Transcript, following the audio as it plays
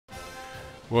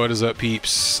What is up,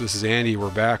 peeps? This is Andy. We're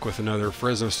back with another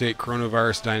Fresno State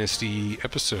Coronavirus Dynasty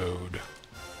episode.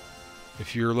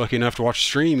 If you're lucky enough to watch the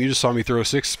stream, you just saw me throw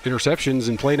 6 interceptions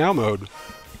in play now mode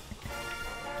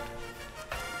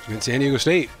against San Diego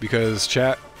State because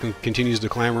chat continues to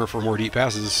clamor for more deep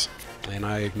passes, and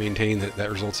I maintain that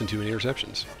that results in too many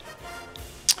interceptions.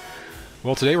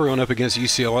 Well, today we're going up against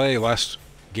UCLA. Last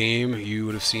game, you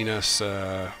would have seen us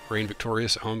reign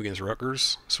victorious at home against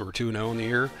Rutgers, so we're 2-0 in the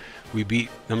year. We beat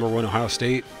 #1 Ohio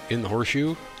State in the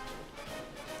Horseshoe,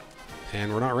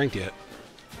 and we're not ranked yet.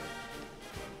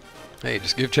 Hey,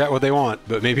 just give chat what they want,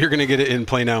 but maybe you're going to get it in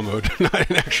play now mode,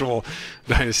 not in actual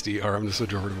Dynasty. Or I'm just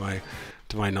switch over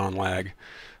to my non-lag.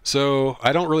 So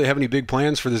I don't really have any big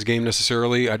plans for this game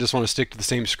necessarily. I just want to stick to the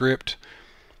same script.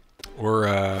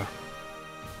 We're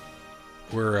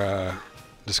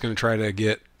just going to try to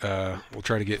get we'll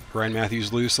try to get Ryan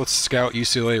Matthews loose. Let's scout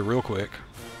UCLA real quick.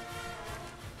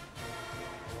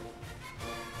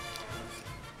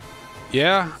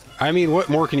 Yeah, I mean, what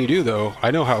more can you do though?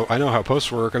 I know how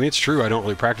posts work. I mean, it's true. I don't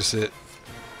really practice it,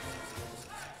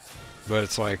 but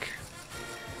it's like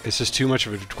it's just too much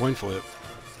of a coin flip.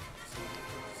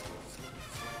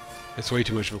 It's way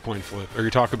too much of a coin flip. Or you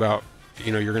talk about,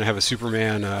 you know, you're going to have a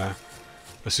Superman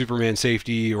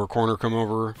safety or corner come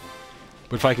over.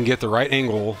 But if I can get the right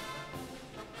angle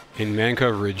in man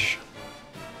coverage,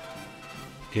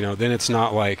 you know, then it's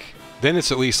not like, then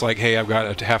it's at least like, hey, I've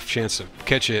got a half chance to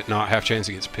catch it, not half chance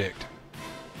it gets picked.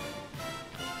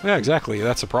 Yeah, exactly.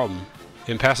 That's the problem.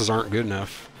 And passes aren't good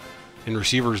enough. And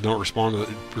receivers don't respond to it.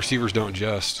 Receivers don't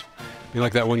adjust. I mean,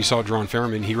 like that one you saw, Jerron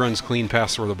Fairman, he runs clean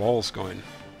past where the ball's going.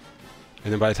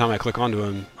 And then by the time I click onto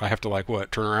him, I have to, like,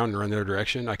 what, turn around and run the other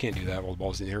direction? I can't do that while the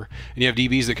ball's in the air. And you have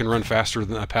DBs that can run faster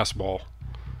than a pass ball.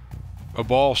 A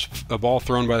ball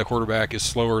thrown by the quarterback is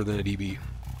slower than a DB.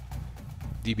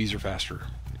 DBs are faster.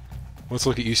 Let's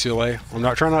look at UCLA. I'm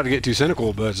not trying not to get too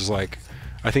cynical, but it's just like,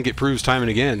 I think it proves time and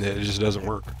again that it just doesn't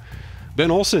work. Ben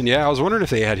Olsen, yeah, I was wondering if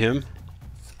they had him.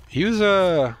 He was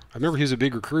I remember he was a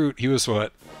big recruit. He was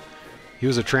what? He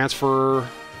was a transfer.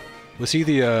 Was he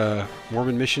the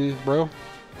Mormon Mission bro?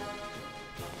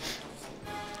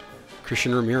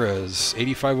 Christian Ramirez,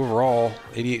 85 overall,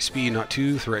 88 speed, not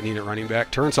too threatening at running back.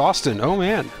 Terrence Austin, oh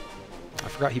man, I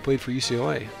forgot he played for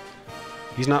UCLA.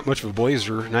 He's not much of a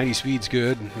blazer. 90 speed's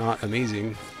good, not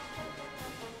amazing.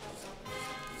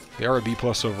 They are a B+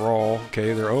 overall.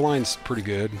 Okay, their O-line's pretty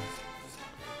good.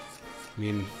 I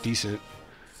mean, decent.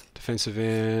 Defensive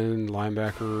end,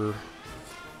 linebacker.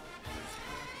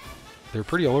 They're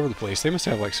pretty all over the place. They must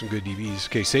have like some good DBs.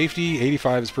 Okay, safety,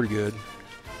 85 is pretty good.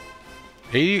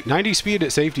 90 speed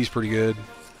at safety is pretty good.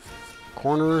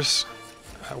 Corners,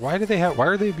 why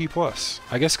are they B+?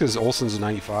 I guess because Olsen's a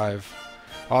 95.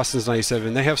 Austin's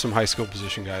 97. They have some high skill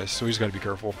position guys, so we just got to be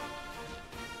careful.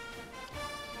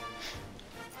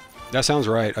 That sounds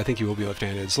right. I think he will be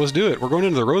left-handed. So let's do it. We're going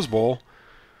into the Rose Bowl.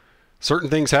 Certain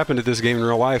things happened at this game in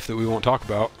real life that we won't talk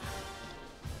about.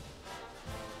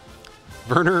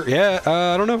 Werner, yeah,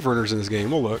 I don't know if Werner's in this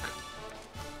game. We'll look.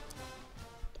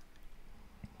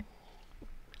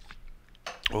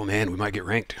 Oh man, we might get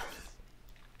ranked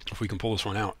if we can pull this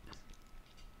one out.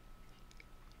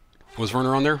 Was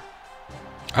Werner on there?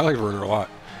 I like Werner a lot.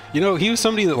 You know, he was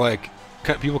somebody that like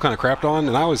people kind of crapped on,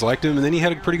 and I always liked him, and then he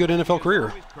had a pretty good NFL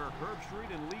career.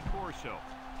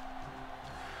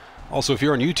 Also, if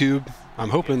you're on YouTube,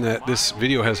 I'm hoping that this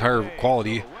video has higher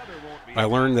quality. I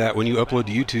learned that when you upload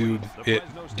to YouTube, it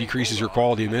decreases your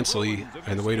quality immensely,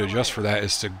 and the way to adjust for that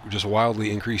is to just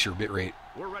wildly increase your bitrate,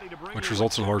 which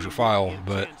results in a larger file,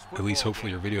 but at least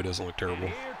hopefully your video doesn't look terrible.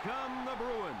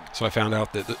 So I found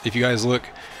out that if any of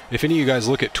you guys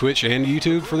look at Twitch and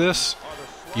YouTube for this,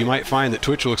 you might find that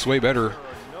Twitch looks way better,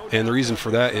 and the reason for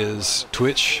that is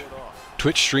Twitch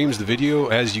streams the video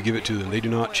as you give it to them. They do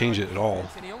not change it at all.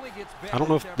 I don't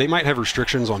know if they might have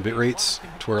restrictions on bit rates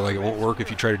to where like it won't work if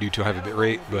you try to do too high of a bit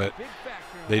rate, but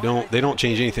they don't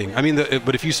change anything. I mean,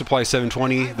 but if you supply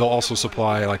 720, they'll also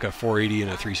supply like a 480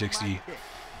 and a 360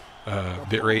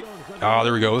 bit rate. Ah,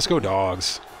 there we go. Let's go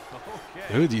Dogs.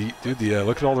 Dude,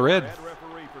 look at all the red.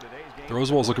 The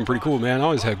Rose Bowl's looking pretty cool, man. I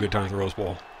always have a good time at the Rose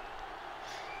Bowl.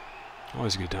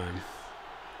 Always a good time.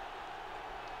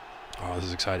 Oh, this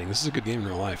is exciting. This is a good game in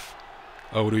real life.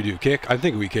 Oh, what do we do? Kick? I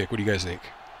think we kick. What do you guys think?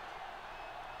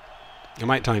 It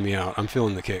might time me out. I'm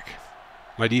feeling the kick.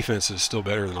 My defense is still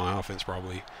better than my offense,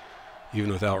 probably,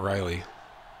 even without Riley.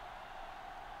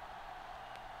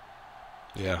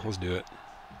 Yeah, let's do it.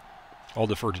 I'll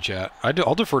defer to chat.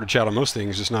 I'll defer to chat on most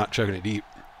things, just not chucking it deep.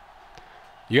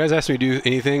 You guys ask me to do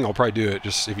anything, I'll probably do it.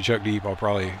 Just if you chuck deep, I'll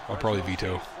probably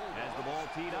veto.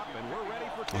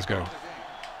 Let's go.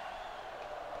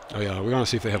 Oh yeah, we want to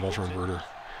see if they have ultra inverter.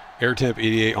 Air temp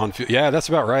 88 on field. Yeah, that's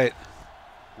about right.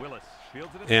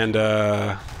 And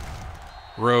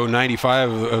row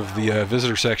 95 of the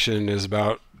visitor section is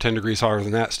about 10 degrees hotter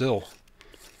than that still.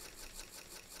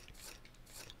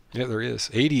 Yeah, there is.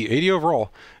 80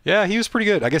 overall. Yeah, he was pretty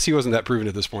good. I guess he wasn't that proven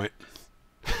at this point.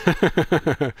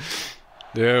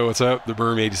 Yeah, what's up? The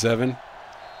Berm 87.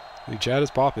 The chat is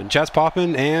popping. Chat's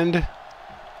popping, and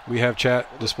we have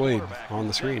chat displayed on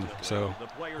the screen. So,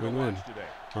 win-win.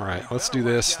 All right, let's do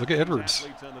this. Look at Edwards.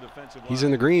 He's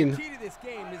in the green.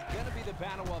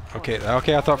 Okay. I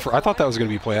thought that was going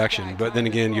to be play action, but then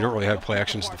again, you don't really have play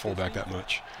actions to the fullback that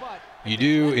much. You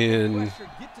do in,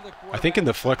 I think in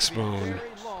the flex bone.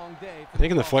 I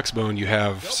think in the flex bone you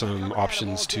have some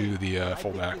options to the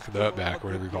fullback, the up back,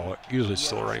 whatever you call it. Usually it's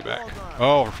still a running back.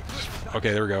 Oh,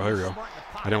 okay, there we go. There we go.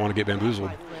 I didn't want to get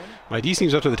bamboozled. My D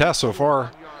team's up to the task so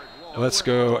far. Let's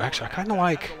go. Actually, I kind of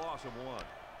like.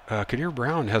 Kadir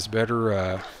Brown has better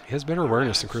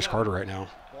awareness than Chris Carter right now.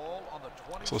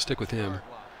 So let's stick with him.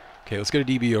 Okay, let's get a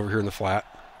DB over here in the flat.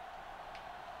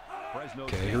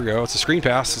 Okay, here we go. It's a screen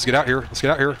pass. Let's get out here. Let's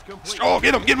get out here. Oh,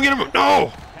 get him! Get him! Get him!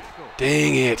 No!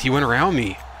 Dang it! He went around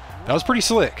me. That was pretty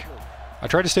slick. I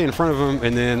tried to stay in front of him,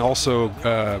 and then also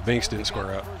Banks didn't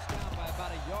square up.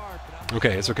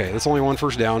 Okay, it's okay. That's only one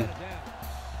first down.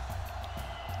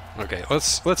 Okay,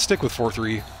 let's stick with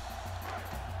 4-3.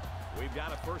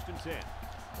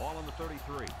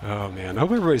 Oh man, I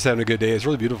hope everybody's having a good day. It's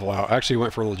really beautiful out. I actually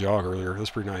went for a little jog earlier. It was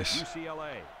pretty nice.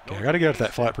 Okay, I got to get up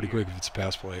that flat pretty quick if it's a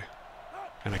pass play.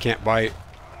 And I can't bite.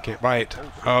 Can't bite.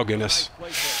 Oh goodness.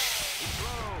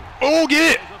 Oh,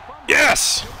 get it!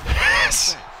 Yes!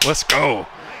 Yes! Let's go.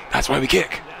 That's why we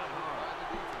kick.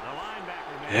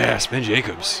 Yes, Ben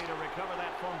Jacobs.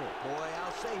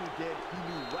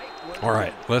 All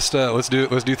right, let's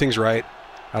do things right.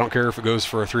 I don't care if it goes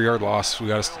for a 3-yard loss. We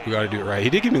got to do it right. He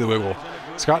did give me the wiggle.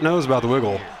 Scott knows about the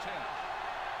wiggle.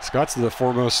 Scott's the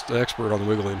foremost expert on the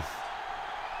wiggling.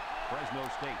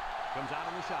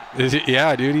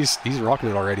 Yeah, dude, he's rocking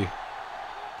it already.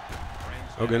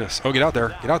 Oh goodness! Oh, get out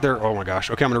there! Get out there! Oh my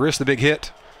gosh! Okay, I'm gonna risk the big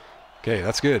hit. Okay,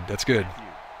 that's good. That's good.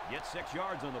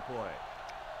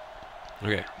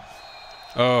 Okay.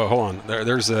 Oh, hold on.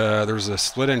 There's a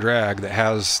split and drag that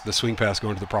has the swing pass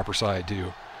going to the proper side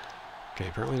too. Okay,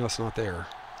 apparently that's not there.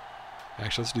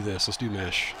 Actually, let's do this. Let's do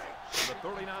mesh.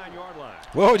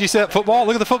 Whoa, did you see that football?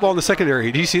 Look at the football in the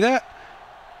secondary. Did you see that?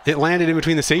 It landed in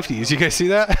between the safeties. You guys see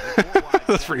that?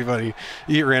 That's pretty funny.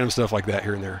 You get random stuff like that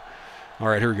here and there. All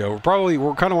right, here we go.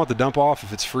 We're kind of want the dump off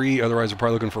if it's free. Otherwise, we're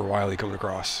probably looking for a Wiley coming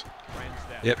across.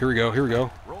 Yep, here we go. Here we go.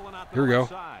 Here we go.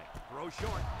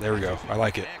 There we go. I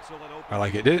like it. I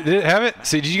like it. Did it have it?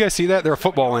 See, did you guys see that? Their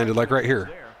football landed like right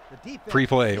here.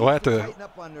 Pre-play. We'll have to.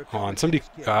 Hold on. Somebody.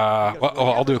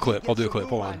 I'll do a clip. I'll do a clip.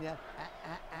 Hold on.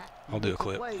 I'll do a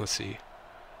clip. Let's see.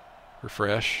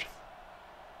 Refresh.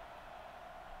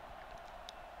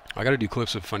 I got to do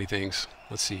clips of funny things.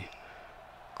 Let's see.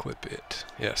 Clip it.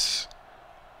 Yes.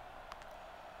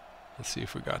 Let's see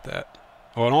if we got that.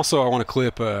 Oh, and also I want to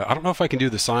clip. I don't know if I can do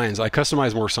the signs. I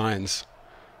customize more signs.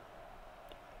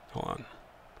 Hold on.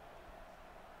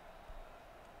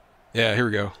 Yeah, here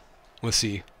we go. Let's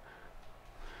see.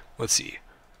 Let's see.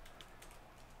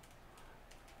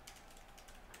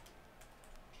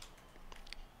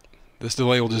 This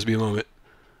delay will just be a moment.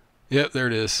 Yep, there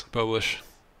it is. Publish.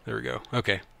 There we go.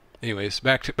 Okay. Anyways,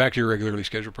 back to your regularly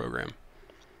scheduled program.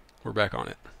 We're back on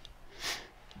it.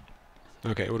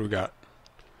 Okay, what do we got?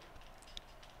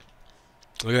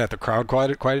 Look at that. The crowd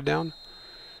quieted down.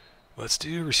 Let's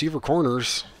do receiver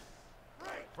corners.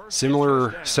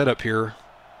 Similar setup here.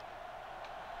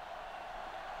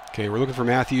 Okay, we're looking for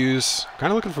Matthews.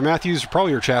 Kind of looking for Matthews,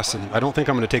 probably or Chasten. I don't think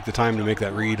I'm going to take the time to make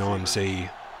that read on,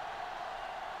 say...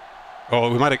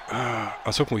 Oh, we might have... I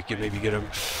was hoping we could maybe get him...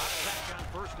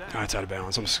 Oh, it's out of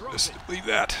bounds. I'm just leave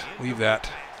that. Leave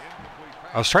that.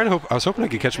 I was hoping I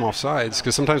could catch him off sides,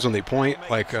 because sometimes when they point,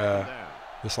 like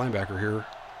this linebacker here...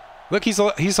 Look, he's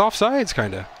off sides,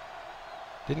 kind of.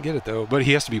 Didn't get it, though, but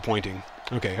he has to be pointing.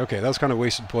 Okay, that was kind of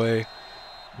wasted play.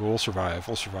 We'll survive.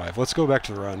 We'll survive. Let's go back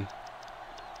to the run.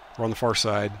 We're on the far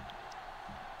side.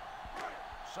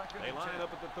 They line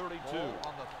up at the 32.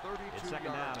 It's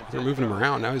second down. They're moving him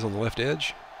around. Now he's on the left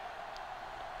edge.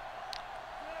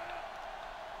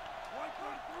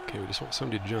 Okay, we just want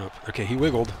somebody to jump. Okay, he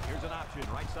wiggled.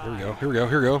 Here we go. Here we go.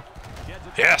 Here we go.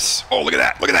 Yes! Oh, look at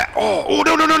that! Look at that! Oh,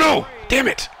 no! Damn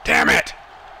it! Damn it!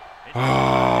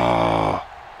 Oh,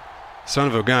 son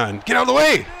of a gun! Get out of the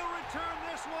way!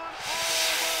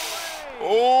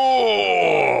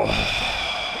 Oh,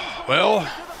 well,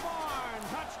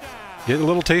 getting a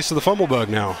little taste of the fumble bug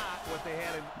now.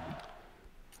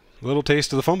 Little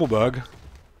taste of the fumble bug.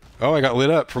 Oh, I got lit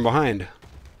up from behind.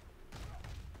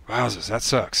 Wowzers, that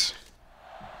sucks.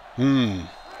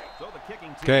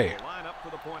 Okay.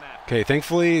 Okay,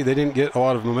 thankfully they didn't get a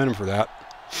lot of momentum for that.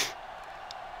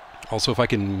 Also, if I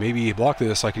can maybe block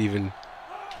this, I could even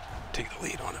take the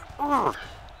lead on it.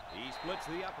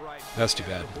 That's too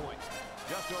bad.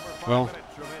 Well,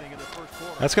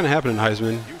 that's going to happen in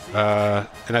Heisman.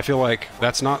 And I feel like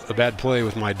that's not a bad play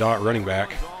with my dot running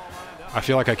back. I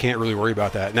feel like I can't really worry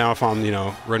about that. Now if I'm, you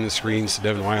know, running the screens to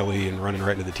Devin Wiley and running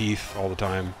right into the teeth all the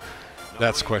time,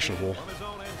 that's questionable.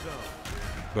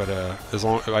 But as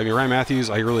long, I mean, Ryan Matthews,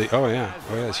 I really, oh yeah,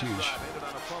 that's huge.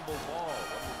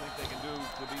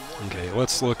 Okay,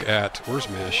 let's look at, where's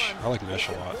Mesh? I like Mesh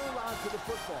a lot.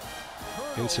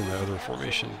 It's in the other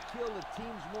formation.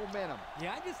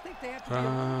 Yeah, I just think they have to be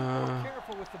more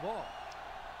careful with the ball.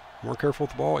 More careful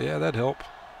with the ball? Yeah, that'd help.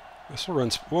 This will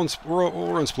run,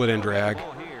 we'll run split end drag.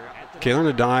 Okay, learn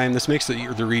a dime. This makes the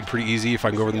read pretty easy if I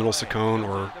can go over the middle of Saccone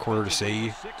or corner to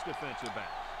Sei.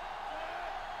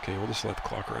 Okay, we'll just let the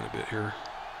clock run a bit here.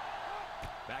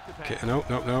 Okay, no.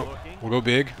 We'll go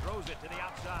big.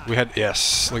 We had,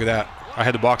 yes, look at that. I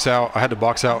had to box out.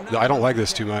 I don't like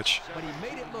this too much,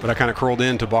 but I kind of curled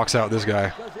in to box out this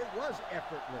guy.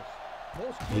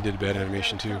 He did a bad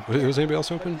animation too. Was anybody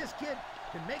else open?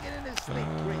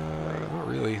 Not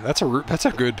really. That's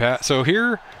a good pass. So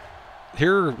here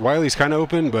Wiley's kind of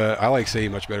open, but I like Sei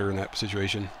much better in that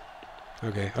situation.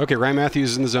 Okay, Ryan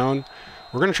Matthews is in the zone.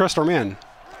 We're gonna trust our man.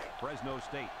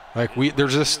 Like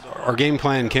there's just our game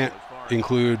plan can't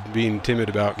include being timid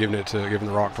about giving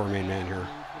the rock to our main man here.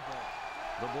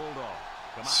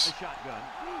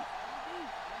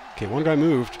 Okay, one guy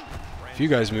moved. A few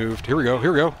guys moved. Here we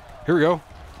go.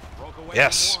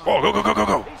 Yes. Oh,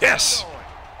 go. Yes.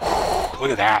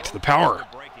 Look at that. The power.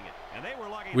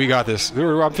 We got this.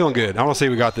 I'm feeling good. I don't say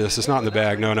we got this. It's not in the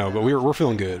bag. No. But we're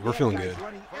feeling good. We're feeling good.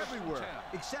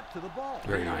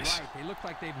 Very nice.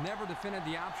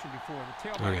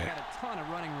 Okay.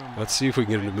 Let's see if we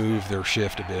can get them to move their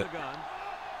shift a bit.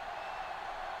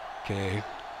 Okay.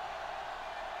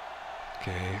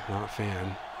 Not a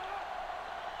fan.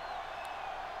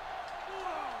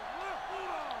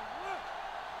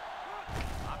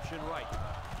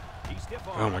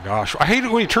 Oh my gosh. I hate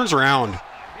it when he turns around.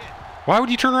 Why would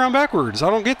he turn around backwards? I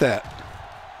don't get that.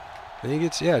 And he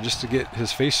gets, yeah, just to get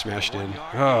his face smashed in.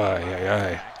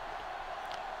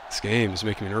 This game is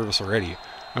making me nervous already.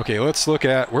 Okay, let's look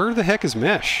at, where the heck is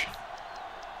Mesh?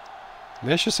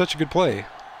 Mesh is such a good play.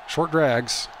 Short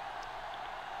drags.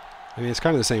 I mean, it's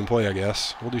kind of the same play, I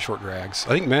guess. We'll do short drags. I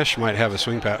think Mesh might have a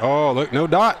swing pass. Oh, look, no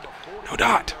dot.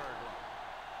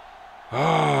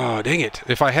 Oh, dang it.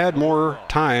 If I had more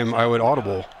time, I would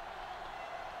audible.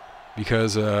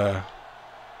 Because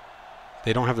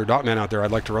they don't have their dot man out there.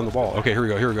 I'd like to run the ball. Okay, here we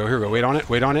go. Wait on it.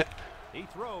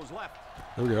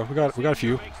 There we go. We got a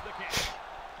few.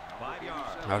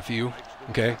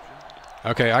 Okay,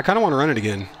 I kind of want to run it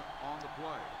again.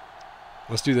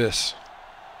 Let's do this.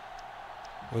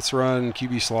 Let's run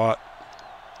QB slot.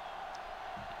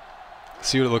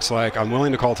 See what it looks like. I'm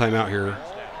willing to call timeout here.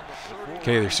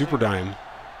 Okay, they're super dime.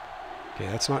 Okay,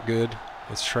 that's not good.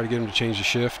 Let's try to get him to change the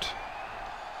shift.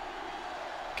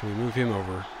 Can we move him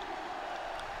over?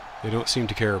 They don't seem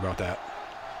to care about that.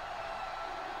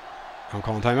 I'm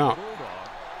calling timeout.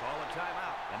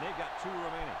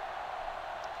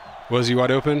 Was he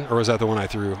wide open, or was that the one I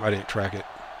threw? I didn't track it.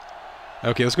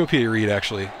 Okay, let's go P.A. Reed,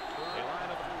 actually.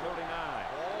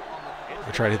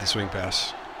 I try to hit the swing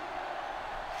pass.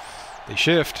 They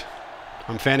shift.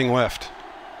 I'm fanning left.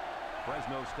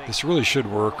 This really should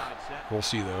work. We'll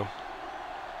see, though.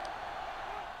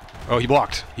 Oh, he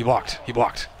blocked.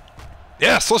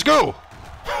 Yes, let's go.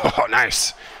 Oh,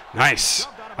 nice.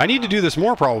 I need to do this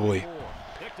more, probably.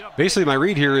 Basically, my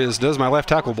read here is, does my left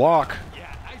tackle block?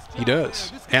 He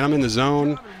does. And I'm in the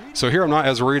zone. So here I'm not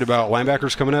as worried about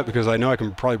linebackers coming up because I know I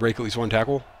can probably break at least one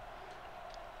tackle.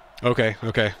 Okay.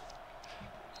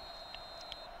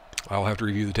 I'll have to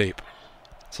review the tape.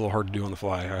 It's a little hard to do on the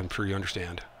fly. I'm sure you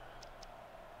understand.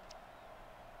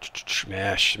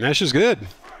 Mesh is good.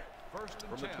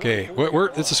 Okay,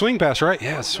 it's a swing pass, right?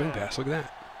 Yeah, it's a swing pass. Look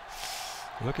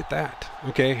at that.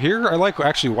 Okay, here I like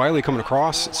actually Wiley coming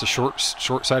across. It's a short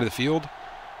side of the field.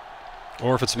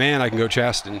 Or if it's man, I can go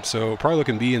Chasten. So probably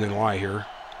looking B and then Y here.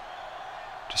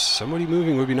 Just somebody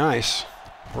moving would be nice.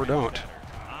 Or don't.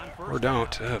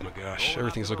 Oh my gosh,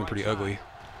 everything's looking pretty ugly.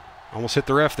 Almost hit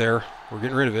the ref there. We're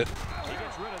getting rid of it.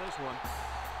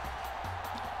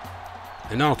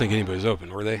 And I don't think anybody's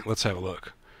open, were they? Let's have a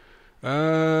look.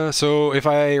 So if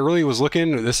I really was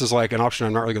looking, this is like an option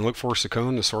I'm not really going to look for.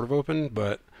 Saccone is sort of open,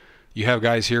 but you have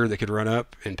guys here that could run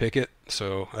up and pick it,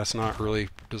 so that's not really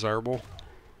desirable.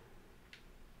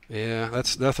 Yeah,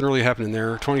 that's nothing really happening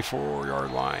there.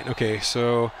 24-yard line. Okay,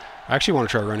 so I actually want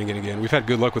to try running it again. We've had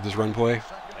good luck with this run play.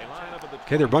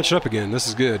 Okay, they're bunched up again. This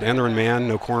is good. And they're in man,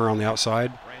 no corner on the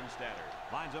outside.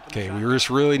 Okay, we just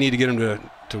really need to get them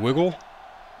to wiggle.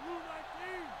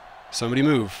 Somebody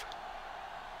move.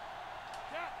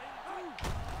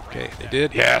 Okay, they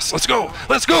did. Yes, let's go.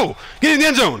 Let's go. Get in the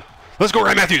end zone. Let's go,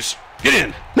 Ryan Matthews. Get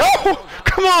in. No,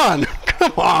 come on.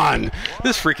 Come on.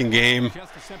 This freaking game.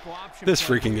 This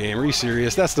freaking game. Are you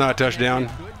serious? That's not a touchdown.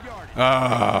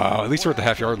 At least we're at the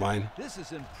half-yard line.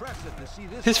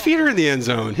 His feet are in the end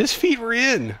zone. His feet were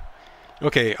in.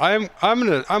 Okay, I'm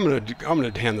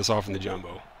gonna hand this off in the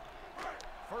jumbo.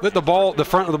 Let the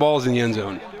front of the ball is in the end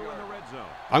zone.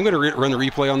 I'm gonna run the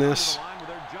replay on this.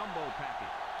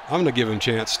 I'm gonna give him a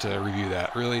chance to review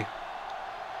that. Really.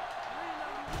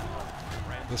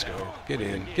 Let's go. Get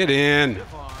in. Get in.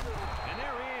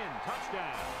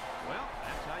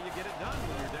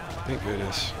 Thank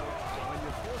goodness.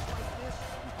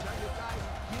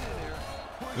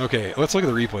 Okay, let's look at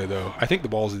the replay though. I think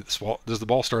does the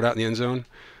ball start out in the end zone?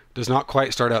 Does not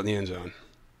quite start out in the end zone.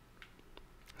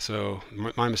 So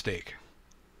my mistake.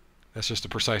 That's just a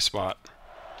precise spot.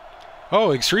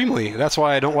 Oh, extremely. That's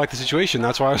why I don't like the situation.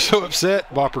 That's why I was so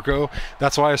upset, Boprico.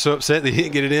 That's why I was so upset they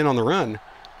didn't get it in on the run.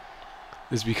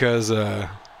 Is because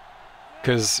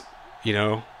you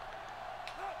know,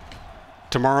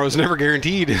 tomorrow is never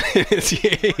guaranteed in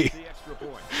NCAA.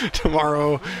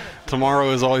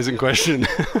 Tomorrow is always in question.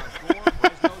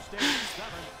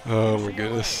 Oh my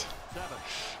goodness.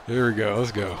 There we go.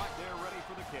 Let's go.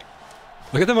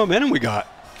 Look at the momentum we got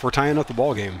for tying up the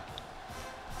ball game.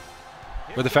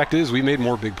 But the fact is, we made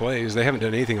more big plays. They haven't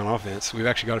done anything on offense. We've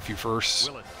actually got a few firsts.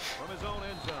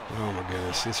 Oh my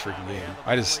goodness, this freaking game.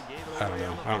 I don't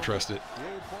know. I don't trust it.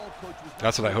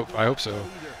 That's what I hope. I hope so.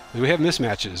 We have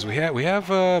mismatches. We have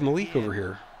Malik over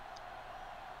here.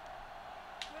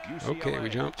 Okay, we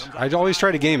jumped. I always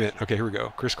try to game it. Okay, here we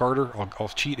go. Chris Carter. I'll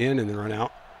cheat in and then run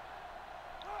out.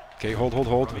 Okay, hold.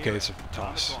 Okay, it's a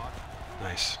toss.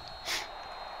 Nice.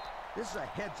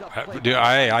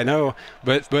 I know,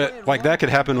 but like that could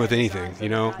happen with anything. You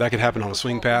know, that could happen on a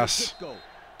swing pass.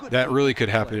 That really could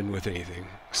happen with anything.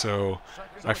 So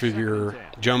I figure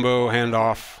jumbo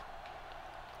handoff.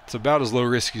 It's about as low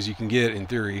risk as you can get in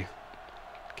theory.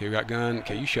 Okay, we got gun.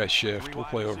 Okay, you shot shift. We'll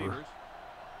play over.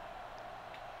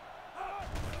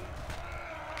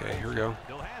 Okay, here we go.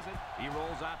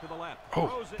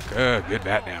 Oh, good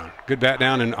bat down. Good bat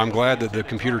down, and I'm glad that the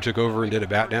computer took over and did a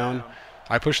bat down.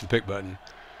 I pushed the pick button.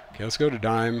 Okay, let's go to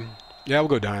dime. Yeah, we'll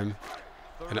go dime.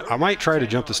 And I might try to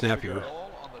jump the snap here.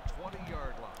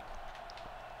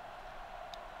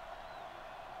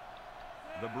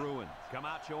 The Bruins come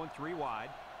out showing 3 wide.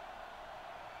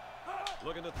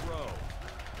 Looking to throw.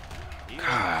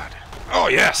 God. Oh,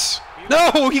 yes.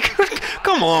 No,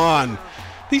 come on.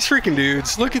 These freaking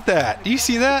dudes. Look at that. Do you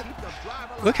see that?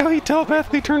 Look how he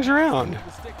telepathically turns around.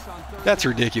 That's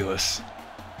ridiculous.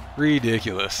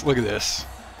 Ridiculous. Look at this.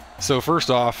 So first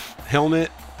off,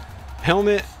 helmet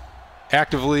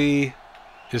actively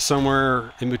is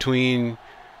somewhere in between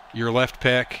your left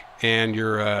pec and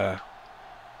your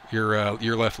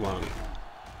left lung.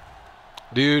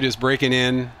 Dude is breaking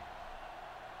in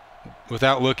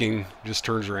without looking, just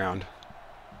turns around.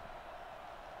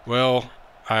 Well,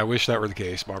 I wish that were the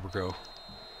case, Bobrico.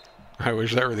 I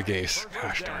wish that were the case.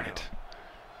 Gosh darn it.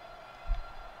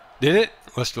 Did it?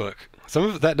 Let's look. Some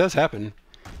of that does happen.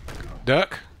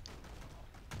 Duck.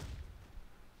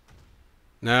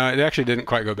 No, it actually didn't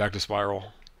quite go back to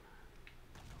spiral.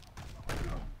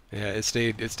 Yeah, it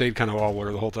stayed kind of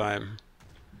wobbler the whole time.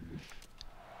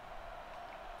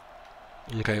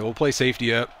 Okay, we'll play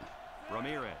safety up.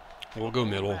 We'll go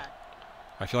middle.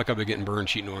 I feel like I've been getting burned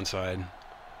cheating to one side.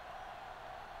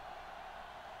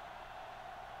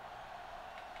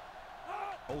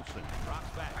 Olsen drops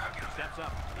back, steps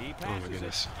up. He Oh my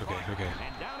goodness. Okay, okay.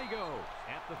 And down he goes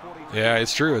at the 43. Yeah,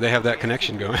 it's true. They have that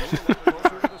connection going.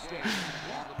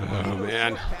 Oh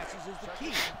man.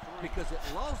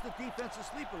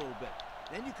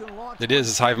 It is.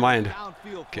 It's hive mind.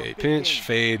 Okay, pinch,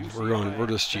 fade. We're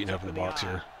just cheating up in the box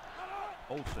here.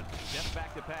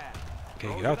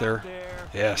 Okay, get out there.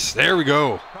 Yes, there we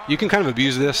go. You can kind of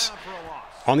abuse this.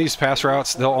 On these pass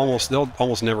routes, they'll almost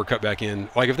never cut back in.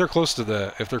 Like if they're close to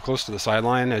the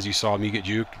sideline, as you saw me get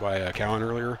juked by Cowan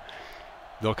earlier,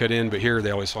 they'll cut in. But here they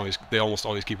almost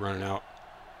always keep running out.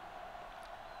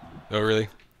 Oh really?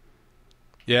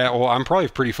 Yeah. Well, I'm probably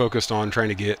pretty focused on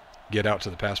trying to get out to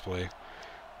the pass play.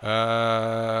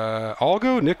 I'll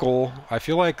go nickel. I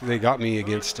feel like they got me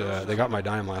against, they got my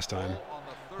dime last time.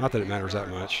 Not that it matters that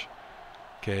much.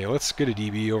 Okay, let's get a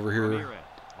DB over here.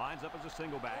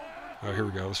 Oh, here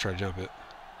we go. Let's try to jump it.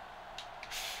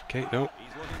 Okay, no.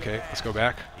 Okay, let's go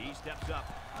back.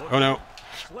 Oh, no.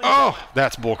 Oh,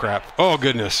 that's bullcrap. Oh,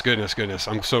 goodness, goodness, goodness.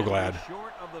 I'm so glad.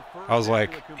 I was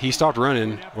like, he stopped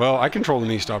running. Well, I controlled him,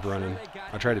 he stopped running.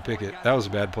 I tried to pick it. That was a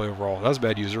bad play overall. That was a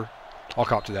bad user. I'll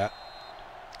cop to that.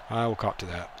 I will cop to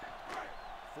that.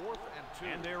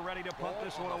 And they're ready to punt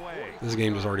this one away. This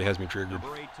game just already has me triggered.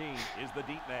 Number 18 is the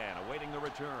deep man awaiting the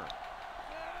return.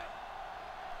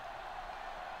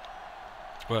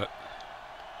 What?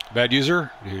 Bad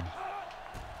user? Dude.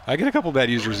 I get a couple bad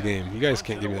users a game. You guys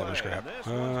can't give me that much crap.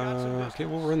 Okay,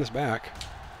 we'll run this back.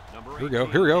 Here we go.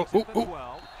 Here we go. Ooh, ooh.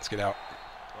 Let's get out.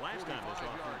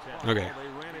 Okay.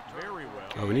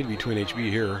 Oh, we need to be twin HB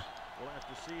here.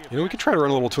 You know, we could try to run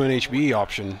a little twin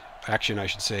HB action, I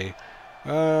should say.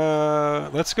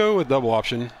 Let's go with double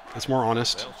option. It's more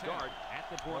honest.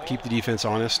 Keep the defense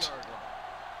honest.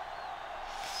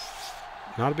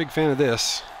 Not a big fan of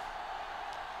this.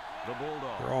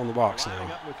 They're all in the box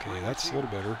now. Okay, that's a little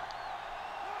better.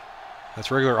 That's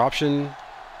regular option.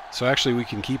 So actually we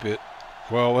can keep it.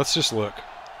 Well, let's just look.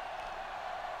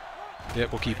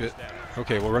 Yep, we'll keep it.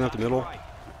 Okay, we'll run up the middle.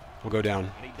 We'll go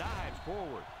down.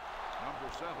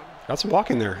 Got some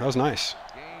blocking there. That was nice.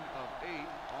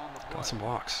 Got some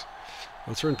blocks.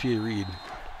 Let's run PA Reed.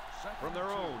 From their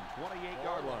own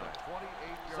 28-yard line.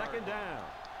 Second down.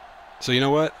 So you know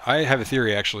what? I have a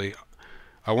theory actually.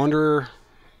 I wonder.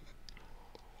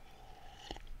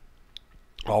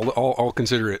 I'll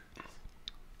consider it.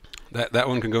 That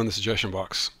one can go in the suggestion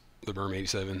box. The Berm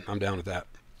 87. I'm down with that.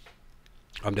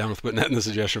 I'm down with putting that in the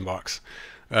suggestion box.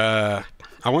 I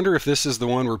wonder if this is the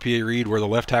one where PA Reed, where the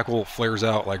left tackle flares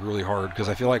out like really hard, because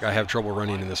I feel like I have trouble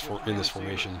running in this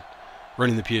formation,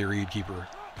 running the PA Reed keeper.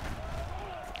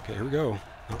 Okay, here we go.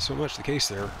 Not so much the case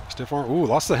there. Stiff arm. Ooh,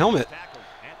 lost the helmet.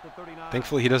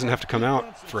 Thankfully, he doesn't have to come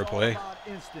out for a play.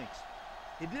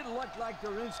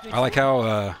 I like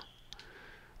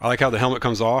how the helmet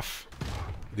comes off.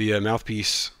 The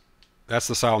mouthpiece. That's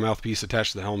the style mouthpiece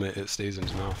attached to the helmet. It stays in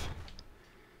his mouth.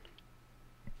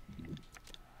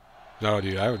 No,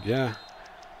 dude, I would, yeah.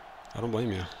 I don't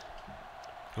blame you.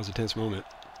 That was a tense moment.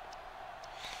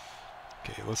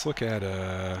 Okay, let's look at,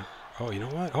 oh, you know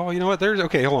what? Oh, you know what? There's,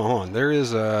 okay, hold on.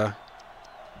 There's a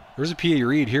PA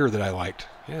Reed here that I liked.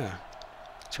 Yeah.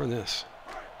 Let's run this.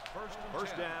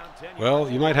 Well,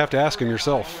 you might have to ask him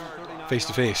yourself, face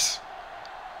to face.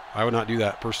 I would not do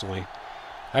that personally.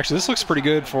 Actually, this looks pretty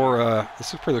good for,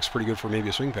 looks pretty good for maybe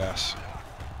a swing pass.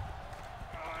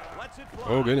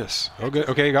 Oh, goodness. Oh, good.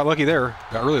 Okay, got lucky there.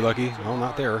 Got really lucky. No,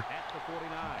 not there.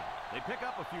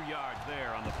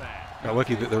 Got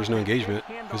lucky that there was no engagement.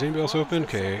 Is anybody else open?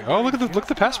 Okay. Oh, look at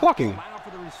the pass blocking.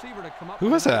 Who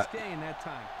was that?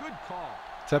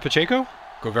 Is that Pacheco?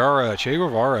 Guevara. Che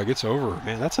Guevara gets over.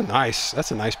 Man, that's a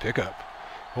nice pickup.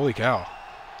 Holy cow.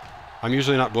 I'm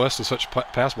usually not blessed with such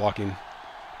pass blocking.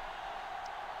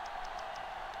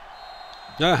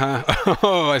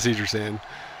 Oh, I see what you're saying.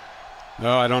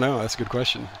 No, I don't know. That's a good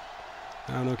question.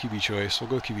 I don't know QB choice. We'll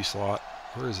go QB slot.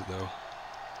 Where is it, though?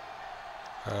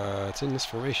 It's in this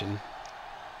formation.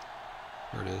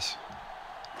 There it is.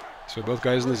 So both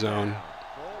guys in the zone.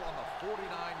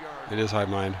 It is hive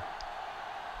mind.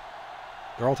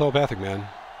 They're all telepathic, man.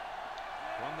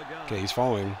 Okay, he's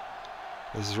following.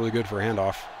 This is really good for a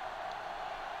handoff.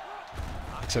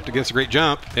 Except against a great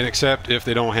jump, and except if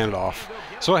they don't hand it off.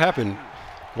 So what happened?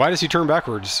 Why does he turn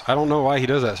backwards? I don't know why he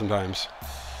does that sometimes.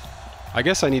 I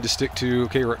guess I need to stick to...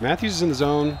 Okay, Matthews is in the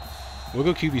zone. We'll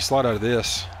go QB slot out of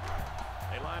this.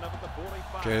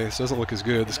 Okay, this doesn't look as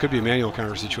good. This could be a manual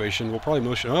counter situation. We'll probably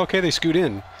motion... Oh, okay, they scoot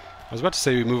in. I was about to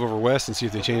say we move over west and see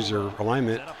if they change their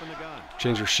alignment,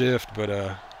 change their shift, but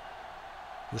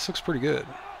this looks pretty good.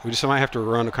 We just might have to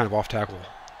run a kind of off tackle.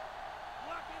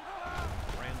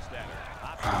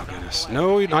 Oh, goodness.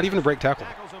 No, not even a break tackle.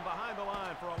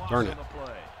 Darn it.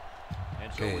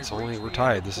 Okay, it's only, we're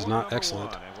tied. This is not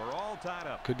excellent.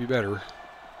 Could be better.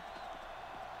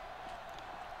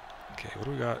 Okay, what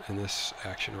do we got in this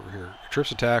action over here?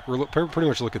 Trips attack. We're pretty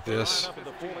much look at this.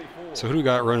 So who do we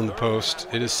got running the post?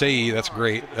 It is Sei. That's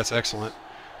great. That's excellent.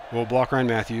 We'll block Ryan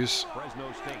Matthews.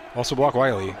 Also block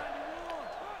Wiley.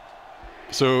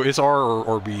 So it's R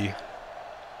or B.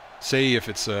 Sei if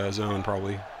it's zone,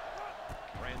 probably.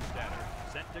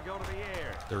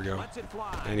 There we go.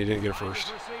 And he didn't get it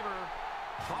first.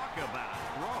 Talk about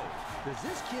throw. Does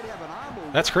this kid have an arm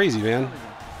or That's crazy, man.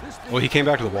 Well, he came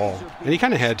back to the ball, and he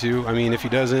kind of had to. I mean, if he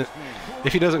doesn't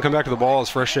come back to the ball, as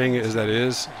frustrating as that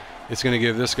is, it's going to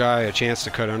give this guy a chance to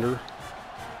cut under,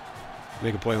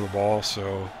 make a play on the ball.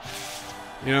 So,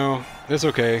 you know, it's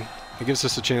okay. It gives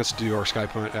us a chance to do our sky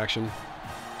punt action.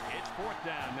 It's 4th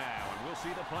down now, and we'll see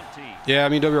the punt team. Yeah, I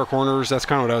mean, WR corners, that's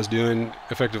kind of what I was doing.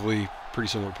 Effectively, pretty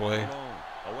similar play.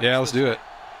 Yeah, let's do it.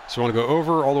 So I want to go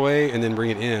over all the way and then bring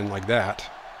it in like that.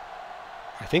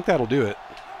 I think that'll do it.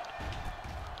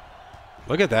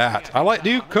 Look at that. I like,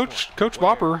 dude, Coach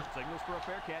Bopper. Signals for a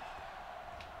fair catch.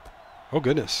 Oh,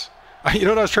 goodness. You know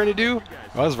what I was trying to do?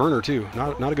 Oh, that was Werner, too.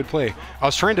 Not a good play. I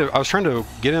was trying to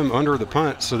get him under the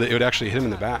punt so that it would actually hit him in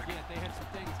the back.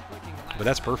 But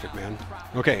that's perfect, man.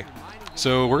 Okay,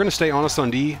 so we're going to stay honest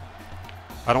on D.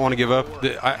 I don't want to give up.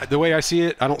 The way I see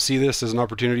it, I don't see this as an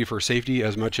opportunity for safety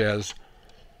as much as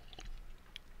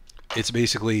it's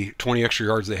basically 20 extra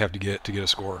yards they have to get a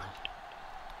score.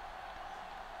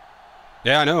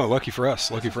 Yeah, I know. Lucky for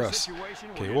us. Lucky for us.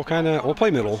 Okay, we'll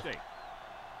play middle.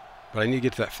 But I need to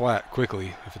get to that flat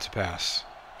quickly if it's a pass.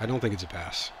 I don't think it's a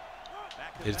pass.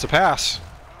 It's a pass.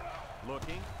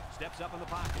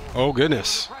 Oh,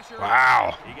 goodness.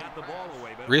 Wow.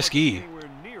 Risky.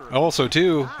 Also,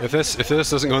 too, if this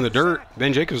doesn't go in the dirt,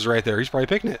 Ben Jacobs is right there. He's probably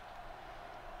picking it.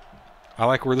 I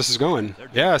like where this is going.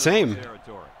 Yeah, same.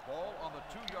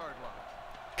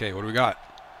 Okay, what do we got?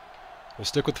 We'll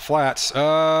stick with the flats.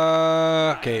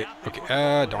 Okay.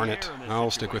 Darn it. I'll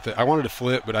stick with it. I wanted to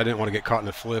flip, but I didn't want to get caught in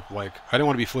a flip. Like, I didn't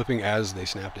want to be flipping as they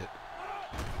snapped it.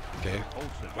 Okay.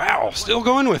 Wow, still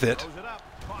going with it.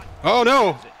 Oh,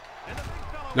 no.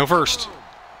 No first.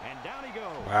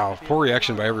 Wow, poor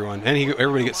reaction by everyone. And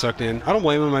everybody gets sucked in. I don't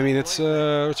blame him. I mean, it's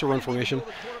a run formation.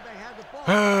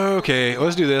 Okay,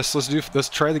 let's do this. Let's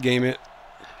try the game it.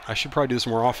 I should probably do this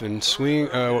more often. Swing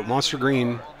monster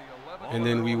green, and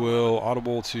then we will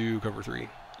audible to cover 3.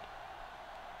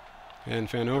 And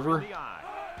fan over.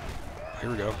 Here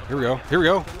we go. Here we go. Here we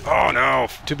go. Oh no,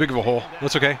 too big of a hole.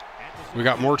 That's okay. We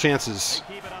got more chances.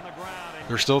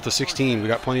 They're still at the 16. We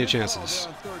got plenty of chances.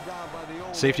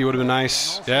 Safety would have been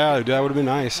nice. Yeah, that would have been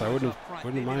nice. I wouldn't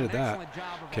have minded that.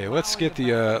 Okay, let's get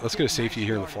a safety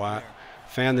here in the flat.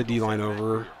 Fan the D line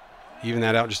over. Even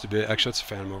that out just a bit. Actually, let's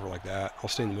fan him over like that. I'll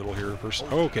stay in the middle here first.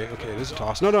 Oh, okay, it is a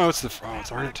toss. No, it's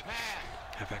darn it.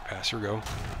 Halfback pass. Here we go.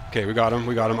 Okay, we got him.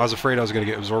 I was afraid I was going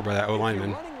to get absorbed by that O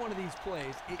lineman.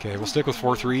 Okay, we'll stick with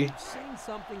 4-3.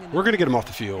 We're going to get him off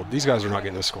the field. These guys are not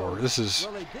getting a score.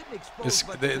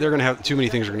 They're going to have too many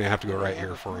things are going to have to go right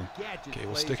here for him. Okay,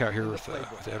 we'll stick out here with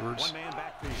Edwards.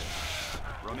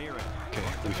 Okay,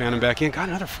 we fan him back in. Got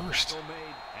another first.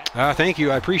 Thank you.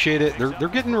 I appreciate it. They're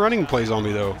getting running plays on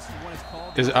me though.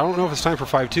 I don't know if it's time for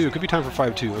 5-2. It could be time for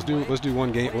 5-2. Let's do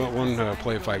one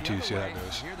play of 5-2. See how that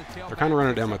goes. They're kind of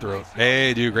running it down my throat.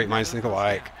 Hey, dude, great minds think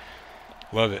alike.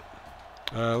 Love it.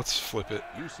 Let's flip it.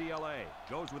 UCLA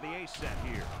goes with the ace set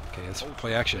here. Okay, let's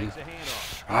play action.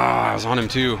 I was on him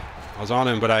too. I was on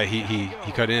him, but he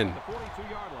cut in.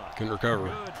 Couldn't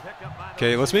recover.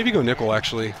 Okay, let's maybe go nickel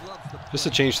actually, just to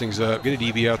change things up. Get a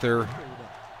DB out there.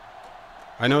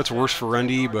 I know it's worse for run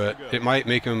D, but it might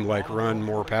make him like run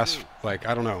more pass. Like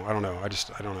I don't know. I don't know.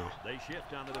 They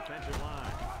shift on the defensive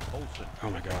line.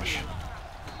 Oh my gosh.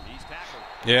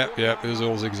 Yep. It was a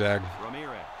little zigzag.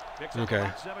 Okay.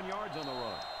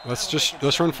 Let's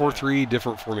run 4-3,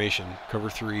 different formation. Cover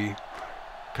 3.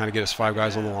 Kind of get us 5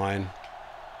 guys on the line.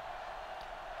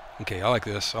 Okay, I like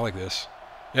this. Yeah,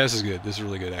 this is good. This is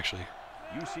really good actually.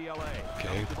 UCLA.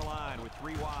 Okay. To the line with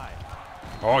 3 wide.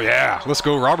 Oh yeah, let's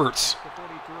go Roberts.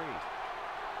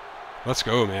 Let's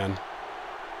go, man.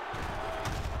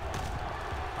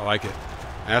 I like it.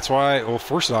 That's why, well,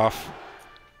 first off,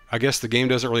 I guess the game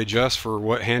doesn't really adjust for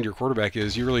what hand your quarterback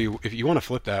is. If you want to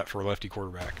flip that for a lefty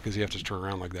quarterback, because you have to turn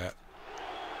around like that.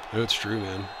 Oh, it's true,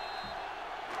 man.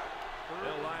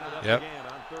 Yep.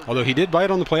 Although he did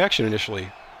bite on the play action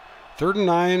initially. 3rd and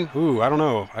 9. Ooh, I don't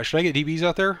know. Should I get DBs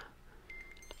out there?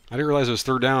 I didn't realize it was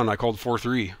 3rd down. I called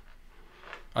 4-3.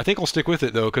 I think I'll stick with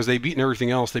it though, because they beat everything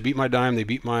else. They beat my dime. They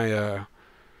beat my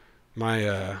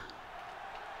my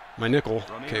nickel.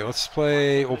 Okay,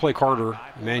 we'll play Carter,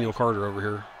 Emmanuel Carter over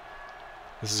here.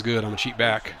 This is good. I'm gonna cheat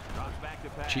back.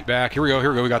 Here we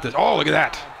go. We got this. Oh, look at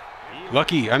that.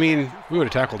 Lucky. I mean, we would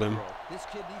have tackled him.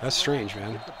 That's strange,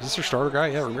 man. Is this their starter guy?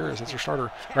 Yeah, Ramirez. That's their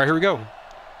starter. All right, here we go.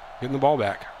 Getting the ball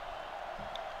back.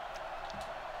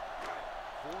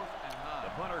 The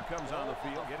punter comes on the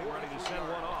field, getting ready to send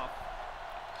one off.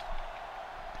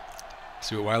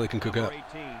 See what Wiley can cook up.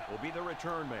 18 will be the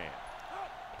return man.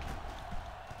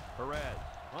 Perez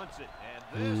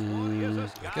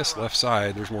I guess left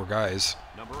side, there's more guys.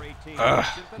 Number 18.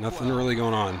 Nothing really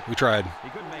going on. We tried. He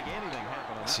couldn't make anything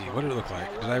happen. Let's see, what did it look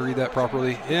like? Did I read that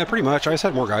properly? Yeah, pretty much. I just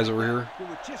had more guys over here.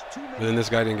 But then this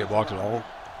guy didn't get blocked at all.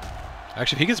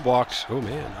 Actually, if he gets blocked, oh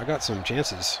man, I got some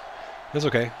chances. That's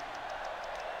okay.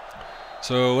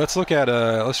 So let's look at,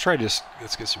 let's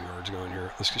get some yards going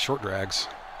here. Let's get short drags.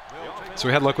 So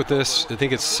we had luck with this. I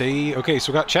think it's Say. Okay,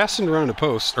 so we got Chaston running a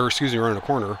post, or excuse me, running a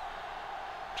corner,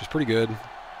 which is pretty good.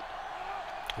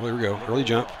 Well, there we go. Early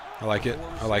jump. I like it.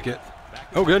 I like it.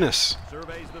 Oh, goodness.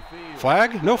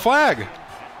 Flag? No flag.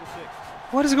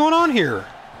 What is going on here?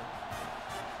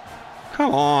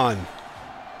 Come on.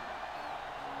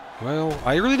 Well,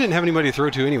 I really didn't have anybody to throw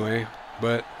to anyway,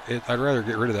 but I'd rather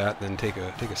get rid of that than take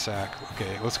a sack.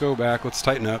 Okay, let's go back. Let's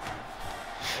tighten up.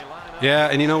 Yeah,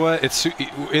 and you know what? It's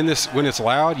in this, when it's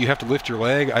loud, you have to lift your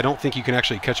leg. I don't think you can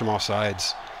actually catch them off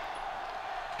sides.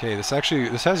 Okay, this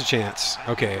has a chance.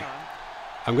 Okay,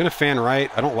 I'm gonna fan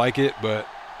right. I don't like it, but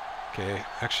okay.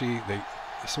 Actually,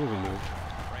 some of them moved.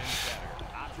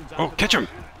 Oh, catch him!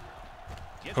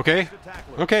 Okay,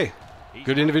 okay.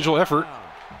 Good individual effort.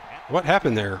 What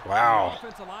happened there? Wow.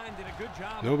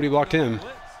 Nobody blocked him.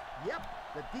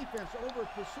 The defense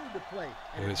over-pursued the play.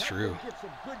 Yeah, it's true.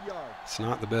 It's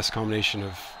not the best combination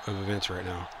of events right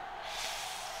now.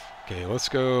 Okay, let's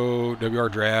go WR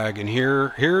drag. And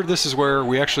here, this is where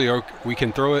we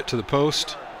can throw it to the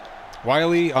post.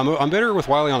 Wiley, I'm better with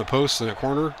Wiley on a post than a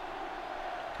corner.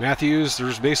 Matthews,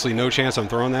 there's basically no chance I'm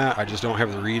throwing that. I just don't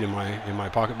have the read in my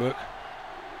pocketbook.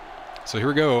 So here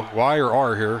we go. Y or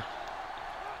R here.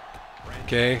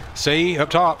 Okay, Say up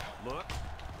top.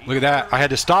 Look at that. I had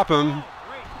to stop him.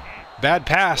 Bad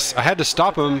pass. I had to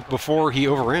stop him before he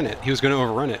overran it. He was going to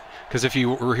overrun it. Because if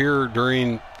you were here at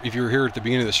the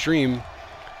beginning of the stream,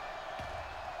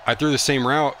 I threw the same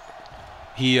route.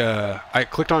 I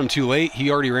clicked on him too late.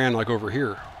 He already ran like over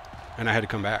here, and I had to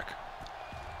come back.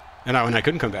 And I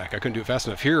couldn't come back. I couldn't do it fast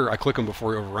enough. Here, I click him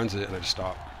before he overruns it, and I just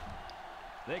stop.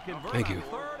 Thank you.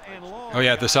 Oh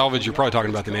yeah, the salvage. You're probably talking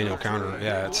about the manual counter.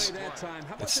 Yeah,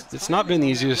 it's not been the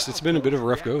easiest. It's been a bit of a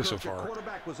rough go so far.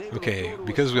 Okay,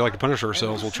 because we like to punish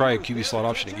ourselves, we'll try a QB slot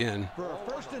option again.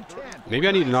 Maybe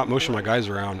I need to not motion my guys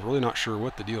around. Really not sure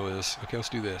what the deal is. Okay, let's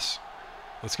do this.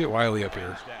 Let's get Wiley up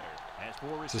here.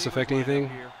 Does this affect anything?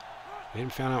 Made him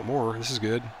fan out more. This is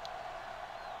good.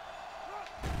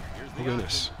 Oh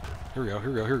goodness. Here we go. Here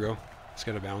we go. Here we go. Let's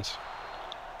get a bounce.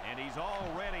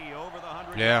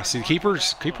 Yeah, see, the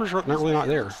keepers are not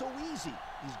there.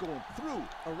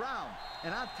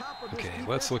 Okay,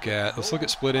 let's look at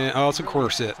split in. Oh, it's a corner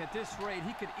sit.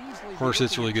 Corner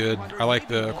sit's really good. I like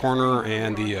the corner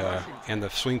and the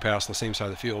swing pass on the same side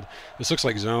of the field. This looks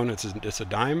like zone. It's a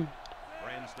dime.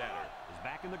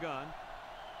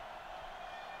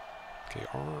 Okay,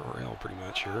 R or L pretty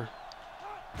much here.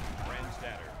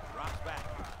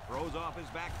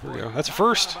 There we go. That's a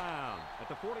first.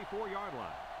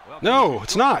 No,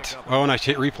 it's not. Oh, and I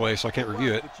hit replay, so I can't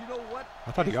review it.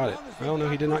 I thought he got it. Well, no,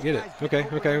 he did not get it. Okay,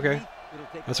 okay, okay.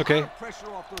 That's okay.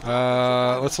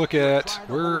 Let's look at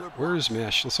where is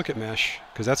mesh? Let's look at mesh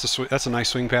because that's a nice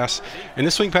swing pass, and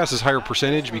this swing pass is higher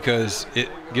percentage because it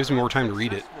gives me more time to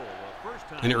read it,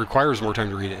 and it requires more time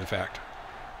to read it. In fact.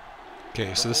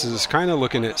 Okay, so this is kind of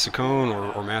looking at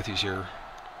Saccone or Matthews here.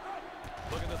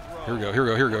 Here we go. Here we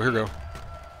go. Here we go. Here we go.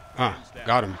 Ah,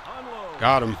 got him.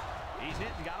 Got him.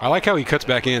 I like how he cuts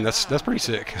back in. That's pretty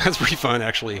sick. That's pretty fun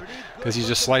actually, because he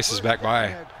just slices back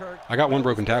by. I got one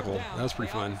broken tackle. That was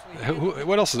pretty fun.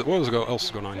 What else is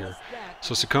going on here?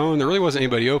 So Saccone, there really wasn't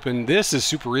anybody open. This is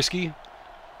super risky.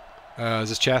 Is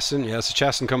this Chaston? Yeah, this is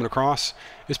Chaston coming across.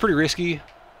 It's pretty risky.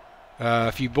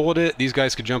 If you bullet it, these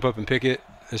guys could jump up and pick it.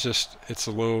 It's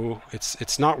a low.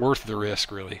 It's not worth the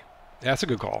risk really. That's a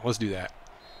good call. Let's do that.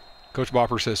 Coach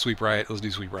Bopper says sweep right. Let's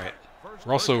do sweep right.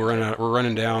 We're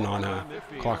running down on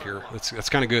clock here. That's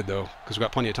kind of good though, because we've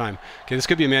got plenty of time. Okay, this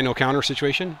could be a manual counter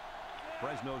situation.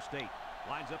 Fresno State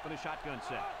lines up in a shotgun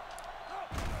set.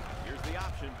 Here's the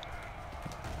option.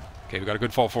 Okay, we got a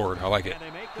good fall forward. I like it.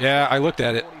 Yeah, I looked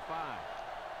at it.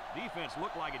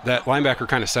 That linebacker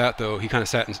kind of sat though. He kind of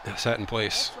sat in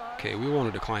place. Okay, we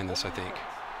want to decline this, I think.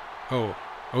 Oh,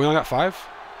 we only got 5?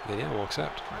 Then yeah, we'll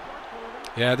accept.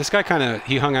 Yeah, this guy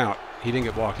he hung out. He didn't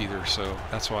get blocked either, so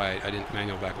that's why I didn't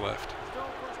manual back left.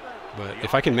 But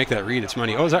if I can make that read, it's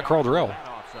money. Oh, is that Carl Durrell?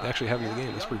 They actually have him in the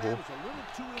game. That's pretty cool.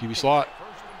 QB slot.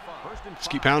 Let's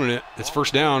keep pounding it. It's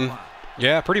first down.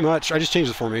 Yeah, pretty much. I just changed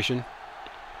the formation.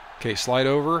 Okay, slide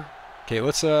over. Okay,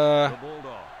 let's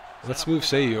move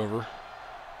Say over.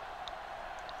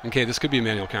 Okay, this could be a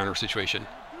manual counter situation.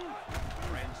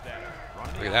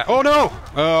 Look at that. Oh no!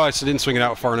 Oh, I just didn't swing it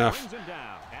out far enough.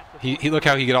 He look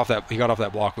how he got off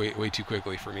that block way too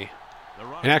quickly for me.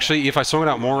 And actually, if I swung it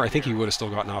out more, I think he would have still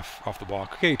gotten off the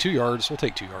block. Okay, 2 yards. We'll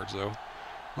take 2 yards though.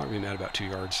 I'm not really mad about 2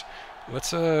 yards.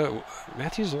 Let's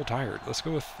Matthew's a little tired. Let's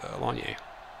go with Lanier.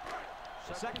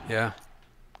 Yeah.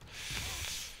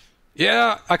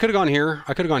 Yeah, I could have gone here.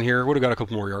 Would have got a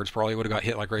couple more yards probably. Would have got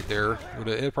hit like right there.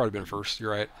 It'd probably been first.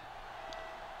 You're right.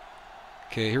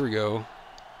 Okay, here we go.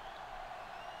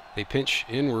 They pinch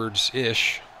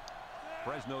inwards-ish.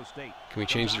 Fresno State. Can we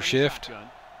change their shift?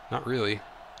 Not really.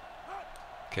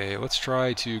 Okay, let's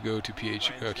try to go to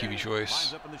QB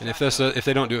choice. And if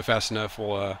they don't do it fast enough,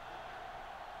 we'll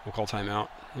call timeout.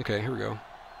 Okay, here we go.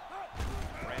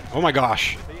 Oh my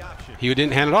gosh, he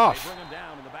didn't hand it off.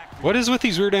 What is with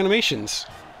these weird animations?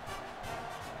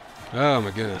 Oh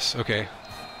my goodness. Okay.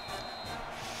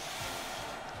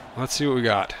 Let's see what we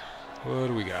got. What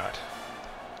do we got?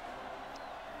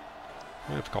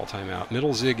 I have to call timeout.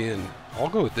 Middle zig in. I'll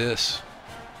go with this.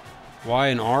 Y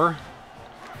and R.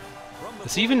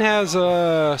 This even has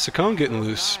Saccone getting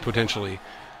loose potentially.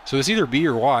 So it's either B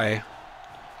or Y.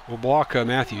 We'll block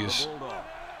Matthews.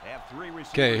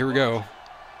 Okay, here we go.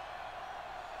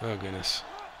 Oh goodness.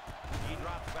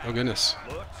 Oh goodness.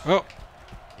 Oh.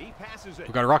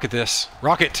 We gotta rocket this.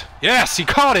 Rocket. Yes, he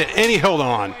caught it and he held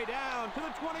on.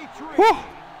 Whew.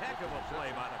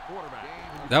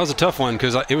 That was a tough one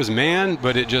because it was man,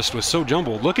 but it just was so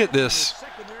jumbled. Look at this.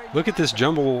 Look at this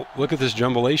jumble. Look at this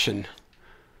jumblation.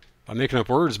 I'm making up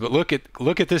words, but look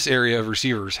at this area of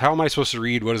receivers. How am I supposed to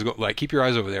read what is like? Keep your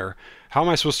eyes over there. How am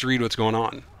I supposed to read what's going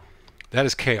on? That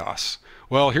is chaos.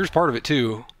 Well, here's part of it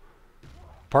too.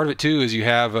 Part of it too is you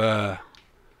have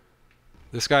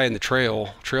this guy in the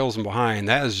trails him behind.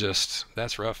 That is just,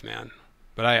 that's rough, man.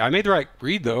 But I made the right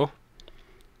read though.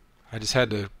 I just had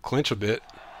to clinch a bit.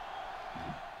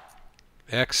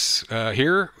 X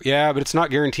here, yeah, but it's not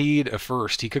guaranteed a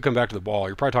first. He could come back to the ball.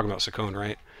 You're probably talking about Saccone,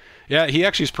 right? Yeah, he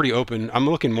actually is pretty open. I'm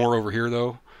looking more over here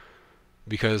though,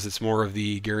 because it's more of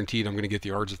the guaranteed I'm going to get the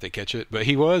yards if they catch it. But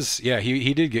he was, yeah,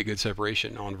 he did get good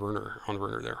separation on Werner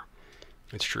there.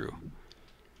 It's true.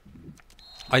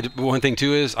 One thing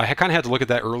too is I kind of had to look at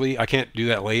that early. I can't do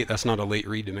that late. That's not a late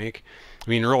read to make. I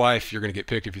mean, in real life, you're going to get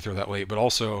picked if you throw that late. But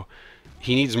also,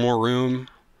 he needs more room.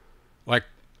 Like,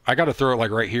 I got to throw it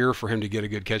like right here for him to get a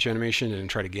good catch animation and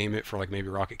try to game it for like maybe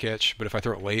rocket catch. But if I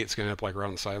throw it late, it's going to end up like right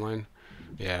on the sideline.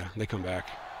 Yeah, they come back.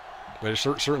 But it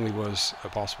certainly was a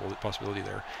possibility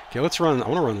there. Okay, let's run. I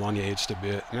want to run Lanier just a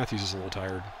bit. Matthews is a little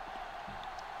tired.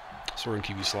 So we're in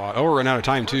QB slot. Oh, we're running out of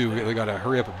time too. We got to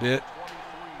hurry up a bit.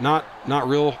 Not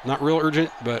real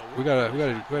urgent, but we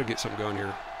gotta get something going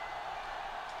here.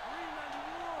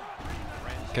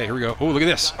 Okay, here we go. Oh, look at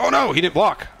this. Oh no, he didn't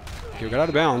block. Okay, we got out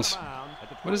of bounds.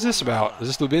 What is this about? Is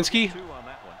this Lubinsky?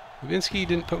 Lubinsky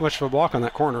didn't put much of a block on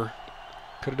that corner.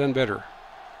 Could have done better.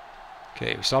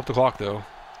 Okay, we stopped the clock though.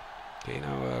 Okay,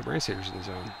 now Brandstater's in the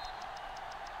zone.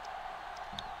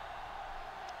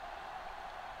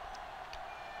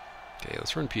 Okay,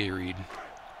 let's run PA read.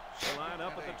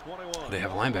 They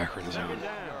have a linebacker in the zone.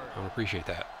 I don't appreciate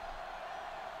that.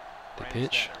 They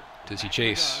pinch. Does he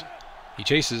chase? He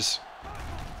chases.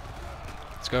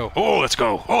 Let's go. Oh, let's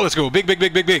go. Oh, let's go. Big.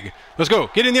 Let's go.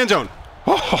 Get in the end zone.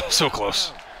 Oh, so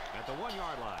close. At the 1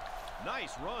 yard line.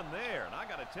 Nice run there. And I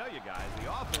got to tell you guys,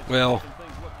 the offense well,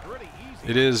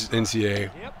 it is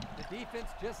NCAA.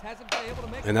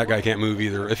 And that guy can't move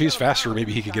either. If he's faster,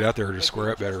 maybe he could get out there to square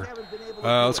up better.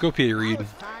 Let's go PA read.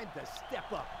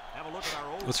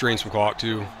 Let's drain some clock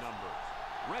too.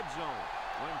 Red zone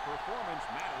when performance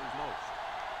matters most.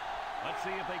 Let's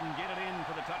see if they can get it in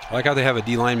for the touchdown. I like how they have a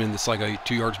D lineman that's like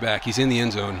 2 yards back. He's in the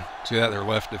end zone. See that? Their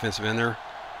left defensive end there.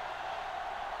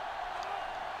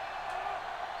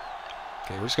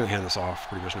 Okay, we're just going to hand this off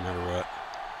pretty much no matter what.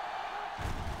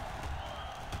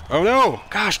 Oh no!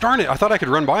 Gosh darn it! I thought I could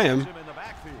run by him.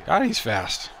 God, he's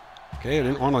fast. Okay, I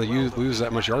didn't want to lose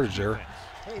that much yardage there.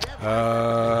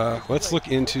 Let's look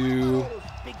into...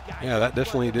 Yeah, that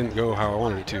definitely didn't go how I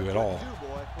wanted it to at all.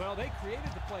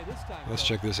 Let's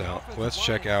check this out. Let's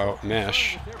check out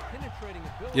mesh.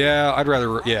 Yeah, I'd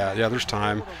rather... Yeah, there's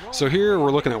time. So here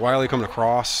we're looking at Wiley coming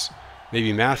across.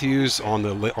 Maybe Matthews on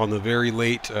the very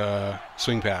late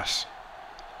swing pass.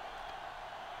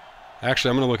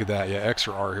 Actually, I'm going to look at that. Yeah, X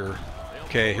or R here.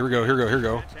 Okay, here we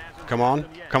go. Come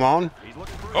on.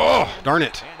 Oh, darn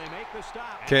it.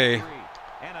 Okay.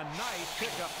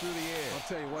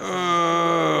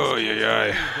 Oh,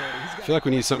 yeah. I feel like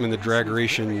we need something in the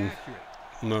dragration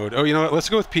mode. Oh, you know what? Let's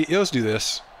go with P. Let's do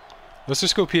this. Let's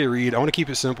just go PA read. I want to keep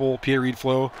it simple. PA read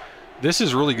flow. This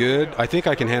is really good. I think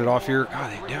I can hand it off here.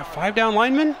 God, they have 5 down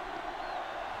linemen?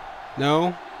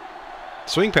 No.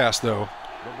 Swing pass, though.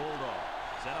 The Bulldog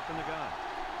set up in the gun.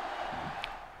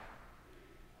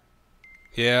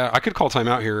 Yeah, I could call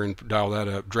timeout here and dial that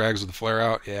up. Drags with the flare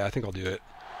out. Yeah, I think I'll do it.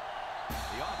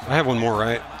 I have one more,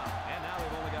 right?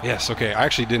 Yes, okay. I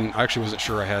actually wasn't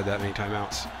sure I had that many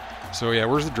timeouts. So, yeah,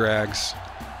 where's the drags?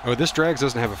 Oh, this drags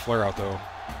doesn't have a flare out, though.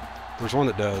 There's one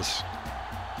that does.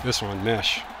 This one,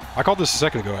 mesh. I called this a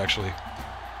second ago, actually.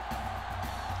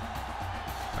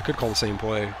 I could call the same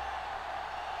play.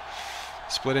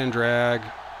 Split end drag.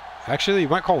 Actually, you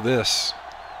might call this.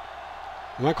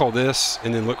 You might call this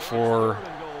and then look for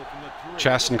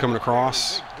Chaston coming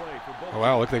across. Oh,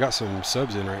 wow, look, they got some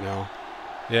subs in right now.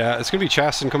 Yeah, it's going to be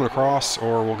Chaston coming across,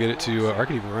 or we'll get it to, I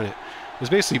could even run it. It's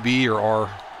basically B or R.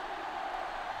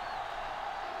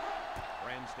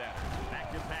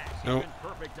 Nope.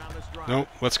 Nope.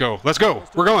 Let's go. Let's go.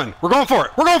 We're going. We're going for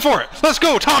it. We're going for it. Let's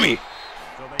go, Tommy.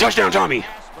 Touchdown, Tommy.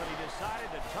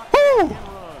 Woo!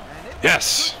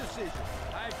 Yes.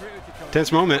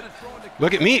 Tense moment.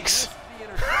 Look at Meeks.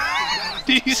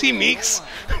 Did you see Meeks?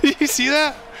 Did you see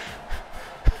that?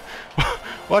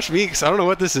 Watch Meeks. I don't know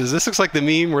what this is. This looks like the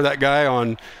meme where that guy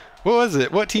on, what was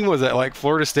it? What team was that? Like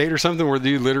Florida State or something, where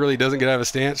the dude literally doesn't get out of a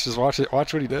stance. Just watch it.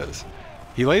 Watch what he does.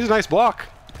 He lays a nice block.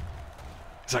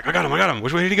 He's like, I got him. I got him.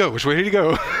 Which way did he go? Which way did he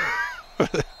go?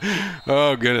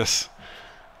 Oh, goodness.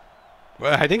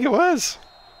 Well, I think it was.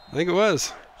 I think it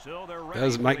was. That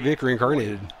was Mike Vick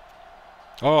reincarnated.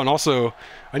 Oh, and also,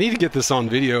 I need to get this on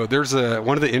video. There's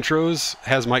one of the intros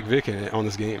has Mike Vick in it on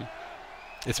this game.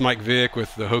 It's Mike Vick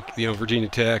with the Hook, Virginia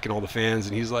Tech and all the fans,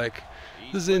 and he's like,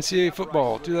 "This is NCAA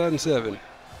football, 2007."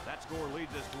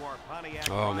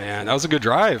 Oh man, that was a good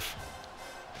drive.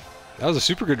 That was a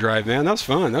super good drive, man. That was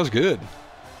fun. That was good.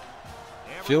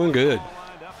 Feeling good.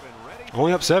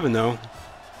 Only up 7 though.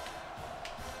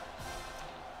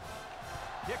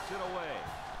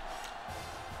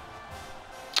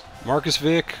 Marcus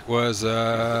Vick was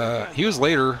he was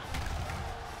later.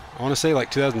 I want to say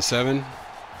like 2007.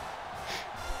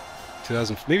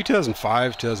 Maybe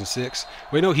 2005, 2006.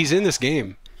 Wait, no, he's in this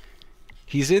game.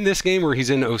 He's in this game, or he's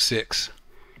in 06.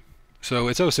 So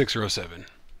it's 06 or 07.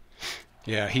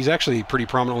 Yeah, he's actually pretty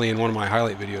prominently in one of my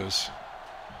highlight videos.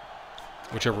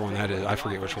 Whichever one that is. I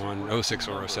forget which one. 06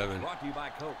 or 07.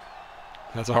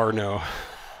 That's a hard no.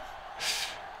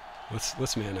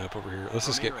 Let's man up over here. Let's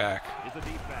just get back.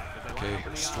 Okay,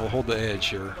 we'll hold the edge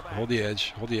here. Hold the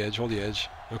edge. Hold the edge. Hold the edge.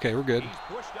 Okay, we're good.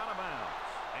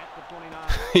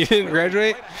 He didn't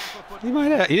graduate? He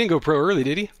might have. He didn't go pro early,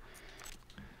 did he?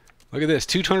 Look at this.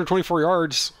 224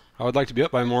 yards. I would like to be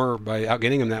up by more by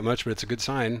outgaining him that much, but it's a good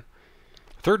sign.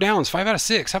 Third downs, 5 out of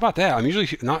 6. How about that? I'm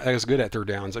usually not as good at third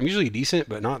downs. I'm usually decent,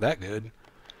 but not that good.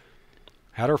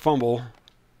 Had our fumble.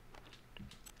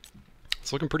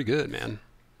 It's looking pretty good, man.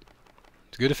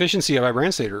 It's good efficiency by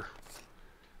Brandstater.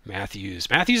 Matthews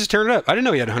is tearing it up. I didn't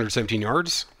know he had 117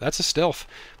 yards. That's a stealth.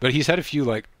 But he's had a few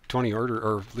like 20 yarder,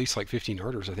 or at least like 15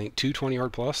 yarders, I think. 2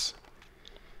 20-yard plus.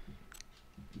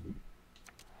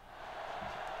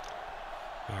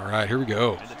 All right, here we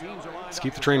go. Let's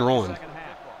keep the train rolling.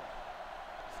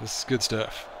 This is good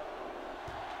stuff.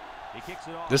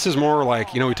 This is more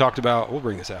like, we talked about, we'll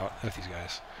bring this out. F these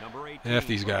guys. F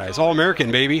these guys.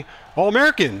 All-American, baby.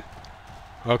 All-American.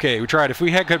 Okay, we tried. If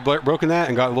we had broken that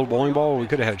and got a little bowling ball, we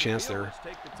could have had a chance there.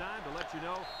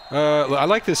 I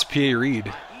like this PA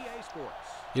read.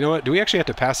 You know what? Do we actually have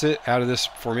to pass it out of this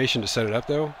formation to set it up,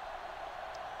 though?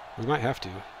 We might have to.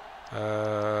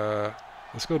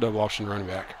 Let's go double option running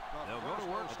back.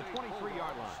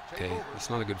 Okay, that's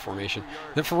not a good formation.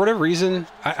 Then for whatever reason,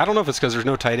 I don't know if it's because there's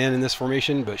no tight end in this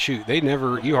formation, but shoot,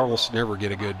 you almost never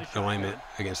get a good alignment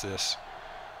against this.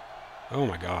 Oh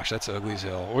my gosh, that's ugly as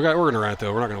hell. We're going to run it,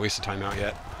 though. We're not going to waste the timeout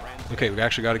yet. Okay, we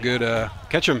actually got a good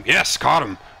catch him. Yes, caught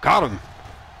him. Got him.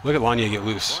 Look at Lanya get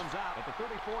loose.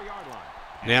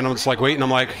 Man, I'm just like waiting. I'm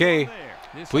like, okay,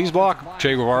 please block,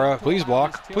 Che Guevara. Please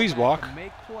block. Please block.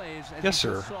 Yes,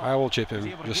 sir. I will chip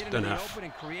him just enough.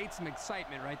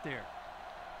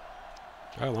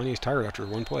 Oh, Lanya's tired after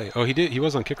one play. Oh, he did. He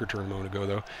was on kick return a moment ago,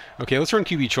 though. Okay, let's run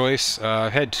QB choice.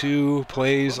 I've had 2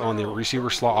 plays on the receiver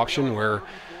slot option where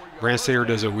Brandstater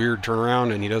does a weird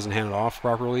turnaround and he doesn't hand it off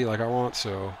properly like I want,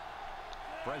 so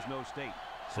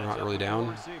we're not really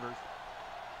down.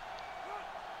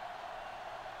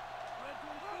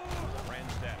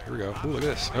 Here we go. Ooh, look at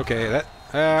this. Okay, that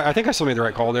I think I still made the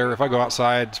right call there. If I go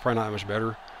outside, it's probably not that much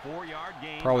better.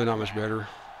 Probably not much better.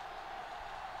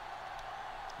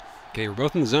 Okay, we're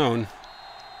both in the zone.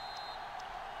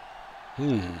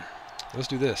 Let's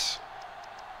do this.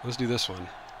 Let's do this one.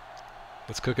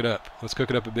 Let's cook it up. Let's cook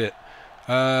it up a bit.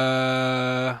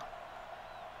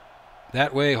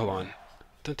 That way, hold on.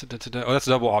 Dun, dun, dun, dun, dun. Oh, that's a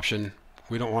double option.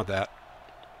 We don't want that.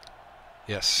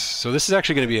 Yes. So this is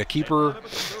actually going to be a keeper.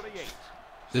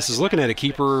 This is looking at a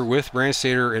keeper with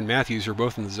Brandstater and Matthews, who are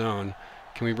both in the zone.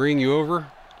 Can we bring you over?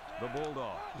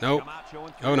 Nope.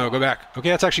 Oh, no, go back. Okay,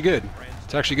 that's actually good.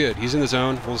 It's actually good. He's in the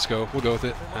zone. We'll just go. We'll go with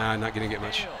it. Not going to get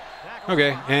much.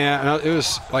 Okay, and it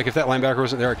was like if that linebacker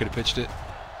wasn't there, I could have pitched it.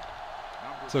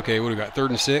 It's okay. What do we got? 3rd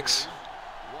and 6.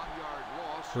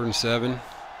 3rd and 7.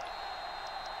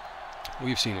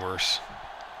 We've seen worse.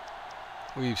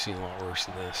 We've seen a lot worse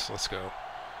than this. Let's go.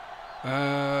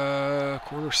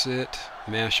 Corner sit.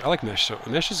 Mesh. I like mesh. So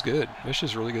mesh is good. Mesh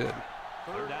is really good.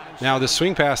 Now, this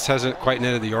swing pass hasn't quite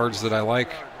netted the yards that I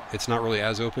like. It's not really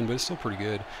as open, but it's still pretty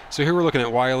good. So here we're looking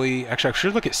at Wiley. Actually, I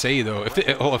should look at Say, though.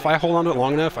 If I hold on to it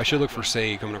long enough, I should look for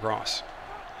Say coming across.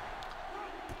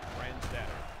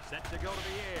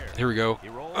 Here we go.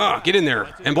 Get in there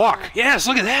and block. Yes,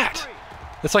 look at that.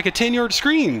 That's like a 10-yard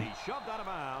screen.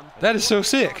 That is so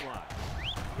sick.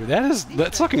 Dude,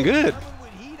 that's looking good.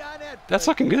 That's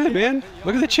looking good, man.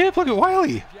 Look at the chip. Look at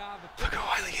Wiley. Look at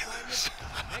Wiley get loose.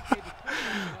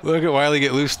 Look at Wiley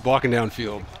get loose blocking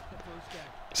downfield.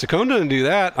 Saccone doesn't do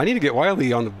that. I need to get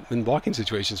Wiley in blocking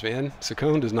situations, man.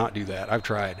 Saccone does not do that. I've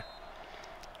tried.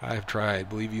 I've tried.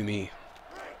 Believe you me.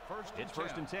 It's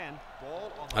 1st and 10.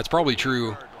 That's probably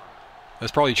true.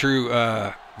 That's probably true.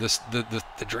 The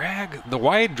drag, the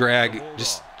wide drag,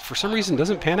 just for some reason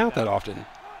doesn't pan out that often.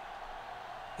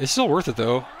 It's still worth it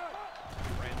though.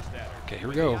 Okay, here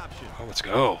we go. Oh, let's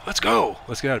go. Let's go.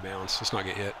 Let's get out of bounds. Let's not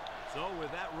get hit.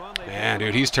 Man,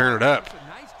 dude, he's tearing it up.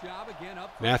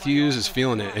 Matthews is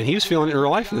feeling it, and he was feeling it in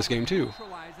real life in this game too.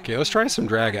 Okay, let's try some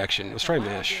drag action. Let's try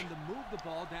mesh.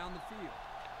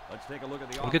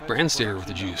 Look at Brandstater with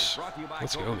the juice.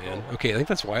 Let's go, man. Okay, I think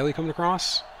that's Wiley coming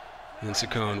across. And then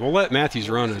Saccone. We'll let Matthews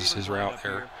run his route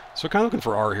there. So kind of looking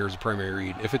for R here as a primary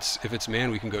read. If it's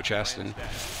man, we can go Chaston.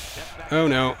 Oh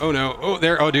no, oh no, oh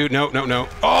there, oh dude, no, no, no.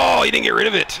 Oh, he didn't get rid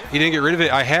of it. He didn't get rid of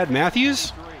it. I had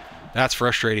Matthews. That's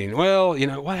frustrating. Well, you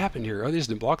know what happened here? Oh, they just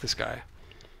didn't block this guy.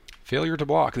 Failure to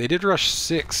block. They did rush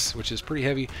 6, which is pretty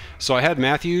heavy. So I had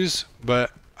Matthews,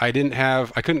 but I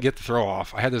couldn't get the throw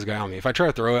off. I had this guy on me. If I try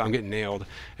to throw it, I'm getting nailed.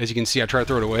 As you can see, I try to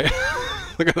throw it away.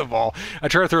 Look at the ball. I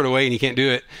try to throw it away, and you can't do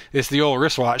it. It's the old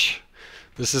wristwatch.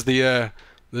 This is the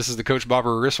Coach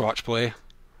Bobber wristwatch play.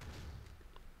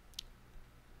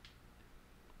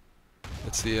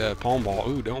 It's the palm ball.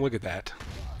 Ooh, don't look at that.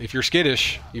 If you're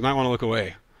skittish, you might want to look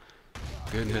away.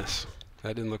 Goodness,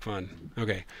 that didn't look fun.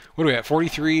 Okay, what are we at?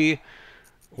 43.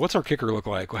 What's our kicker look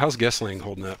like? Well, how's Gessling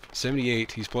holding up?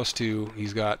 78. He's +2.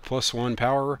 He's got +1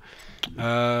 power.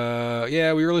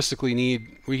 Yeah, we realistically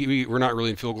need. We're not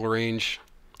really in field goal range.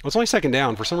 Well, it's only 2nd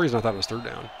down. For some reason, I thought it was 3rd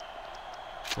down.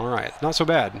 All right, not so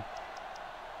bad.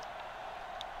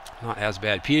 Not as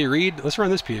bad. PA read. Let's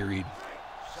run this PA read.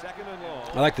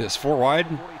 I like this. 4 wide.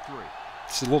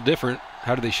 It's a little different.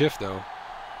 How do they shift though?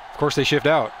 Of course they shift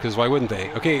out, because why wouldn't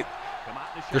they? Okay,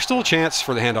 there's still a chance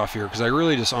for the handoff here, because I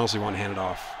really just honestly want to hand it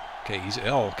off. Okay, he's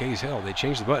L. Okay, he's L. They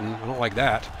changed the button. I don't like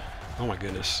that. Oh my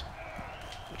goodness.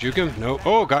 Juke him? No.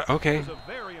 Oh, God. Okay.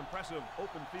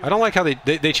 I don't like how they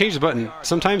changed the button.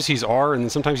 Sometimes he's R, and then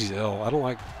sometimes he's L. I don't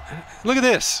like... Look at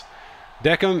this.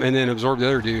 Deck him, and then absorb the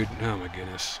other dude. Oh my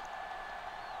goodness.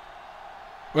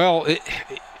 Well,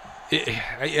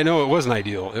 I know it wasn't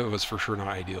ideal. It was for sure not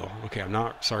ideal. Okay, I'm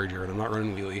not... Sorry, Jared. I'm not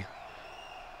running wheelie.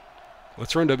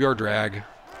 Let's run WR drag.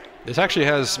 This actually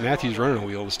has Matthews running a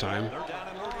wheel this time.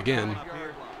 Again.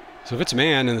 So if it's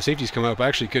man and the safeties come up, I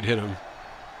actually could hit him.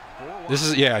 This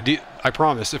is... Yeah, I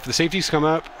promise. If the safeties come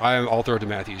up, I'll throw it to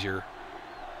Matthews here.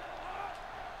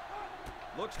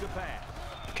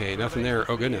 Okay, nothing there.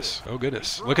 Oh, goodness. Oh,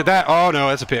 goodness. Look at that. Oh, no,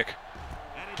 that's a pick.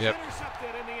 Yep.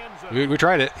 We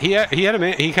tried it. He had a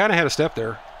man. He kind of had a step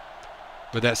there,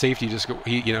 but that safety just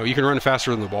you know, you can run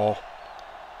faster than the ball.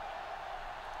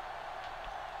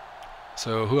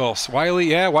 So who else? Wiley.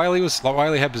 Yeah, Wiley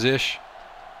had position.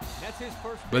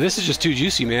 But this is just too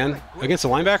juicy, man. Against a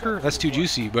linebacker, that's too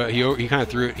juicy. But he kind of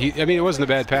threw it. I mean, it wasn't a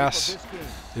bad pass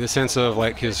in the sense of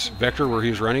like his vector where he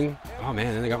was running. Oh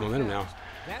man, and they got momentum now.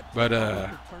 But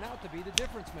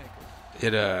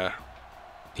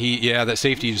yeah, that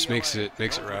safety just makes it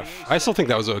rough. I still think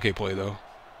that was an okay play though.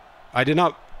 I did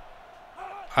not.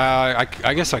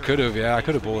 I guess I could have. Yeah, I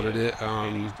could have bulleted it.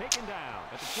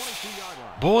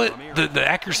 Bullet. The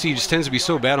accuracy just tends to be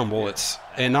so bad on bullets,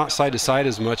 and not side to side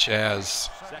as much as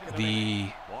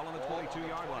the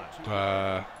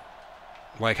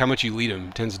like how much you lead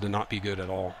them tends to not be good at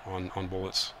all on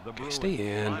bullets. Okay, stay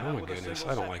in. Oh my goodness,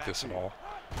 I don't like this at all.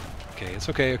 Okay, it's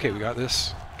okay. Okay, we got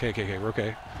this. Okay, we're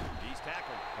okay.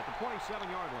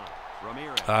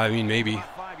 I mean, maybe.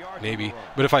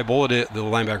 But if I bullet it, the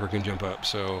linebacker can jump up.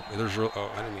 So there's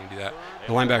oh, I didn't mean to do that.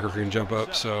 The linebacker can jump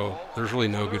up, so there's really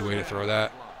no good way to throw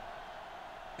that.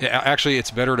 Yeah, actually,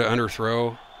 it's better to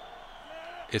underthrow.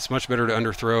 It's much better to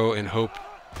underthrow and hope.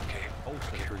 Okay,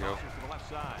 here we go.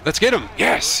 Let's get him.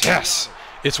 Yes, yes.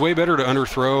 It's way better to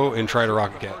underthrow and try to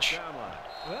rocket catch.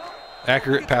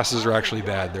 Accurate passes are actually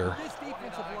bad there,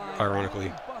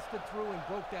 ironically.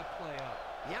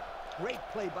 Great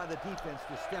play by the defense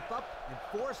to step up and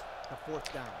force the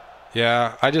fourth down.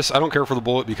 Yeah, I don't care for the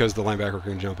bullet because the linebacker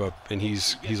can jump up and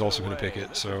he's also going to pick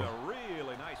it. So,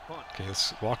 okay,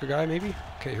 let's block a guy maybe.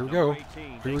 Okay, here we go.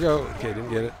 Here we go. Okay, didn't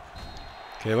get it.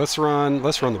 Okay, let's run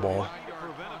the ball.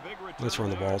 Let's run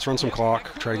the ball. Let's run some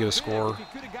clock. Try to get a score.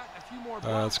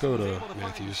 Let's go to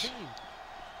Matthews.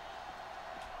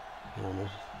 Normal.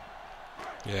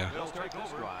 Yeah.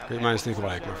 Great minds think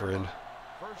alike, my friend.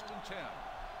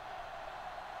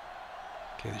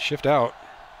 Okay, they shift out.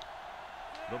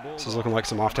 This is looking like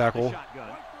some off tackle.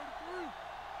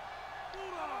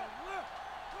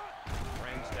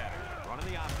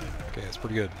 Okay, that's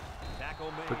pretty good.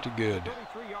 Pretty good.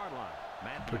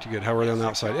 Pretty good. How are they on the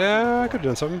outside? Yeah, I could have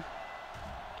done something.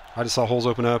 I just saw holes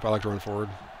open up. I like to run forward.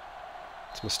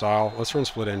 It's my style. Let's run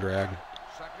split end drag.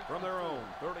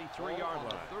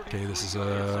 Okay, this is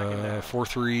a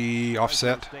 4-3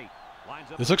 offset.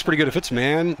 This looks pretty good. If it's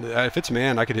man,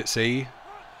 I could hit say.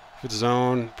 If it's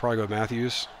zone, probably go with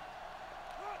Matthews.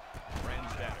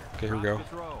 Okay, here we go.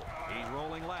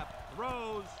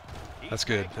 That's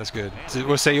good. That's good.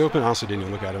 Was Say open? I honestly didn't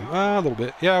even look at him. A little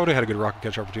bit. Yeah, I would have had a good rocket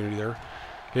catch opportunity there.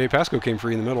 Okay, Pasco came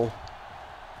free in the middle.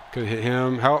 Could have hit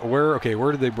him. Where? Okay,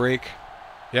 where did they break?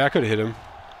 Yeah, I could have hit him.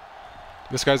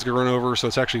 This guy's going to run over, so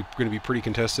it's actually going to be pretty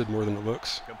contested more than it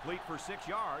looks. Complete for 6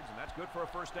 yards, and that's good for a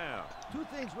first down. Two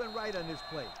things went right on this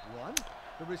play. One,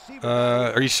 the receiver.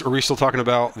 Are we still talking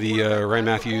about the Ryan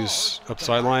Matthews up the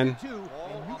sideline?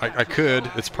 I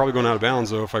could. It's probably going out of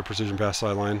bounds, though, if I precision pass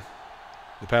sideline.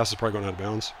 The pass is probably going out of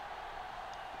bounds.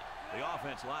 The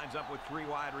offense lines up with 3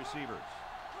 wide receivers.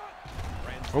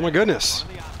 Oh, my goodness.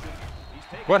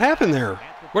 What happened there?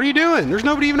 What are you doing? There's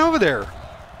nobody even over there.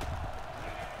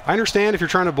 I understand if you're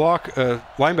trying to block a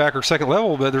linebacker second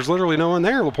level, but there's literally no one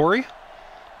there, Lapori.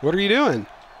 What are you doing?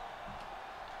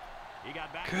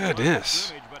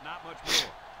 Goodness.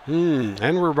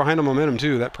 And we're behind on momentum,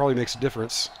 too. That probably makes a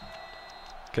difference.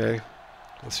 Okay.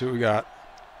 Let's see what we got.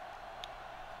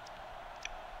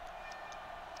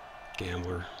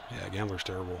 Gambler. Yeah, Gambler's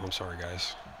terrible. I'm sorry,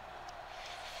 guys.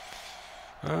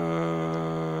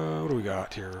 What do we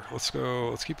got here? Let's go.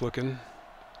 Let's keep looking.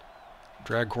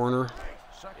 Drag corner.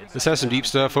 This has some deep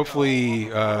stuff. Hopefully,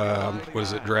 what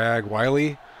is it? Drag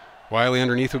Wiley. Wiley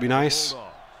underneath would be nice.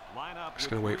 Just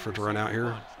going to wait for it to run out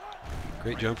here.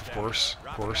 Great jump, of course.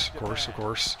 Of course.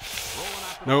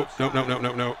 Nope. We're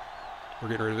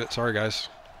getting rid of it. Sorry, guys.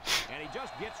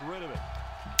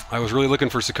 I was really looking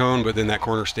for Saccone, but then that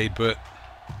corner stayed put.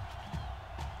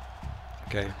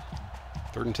 Okay.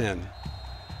 3rd and 10.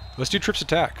 Let's do trips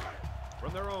attack.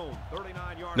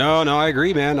 No, I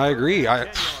agree, man. I agree.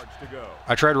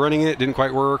 I tried running it. Didn't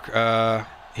quite work.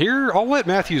 Here, I'll let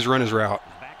Matthews run his route.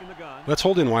 Let's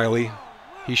hold in Wiley.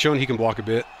 He's shown he can block a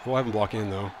bit. We'll have him block in,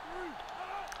 though.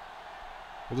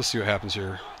 We'll just see what happens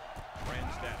here.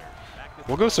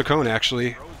 We'll go Saccone,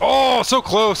 actually. Oh, so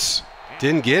close.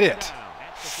 Didn't get it.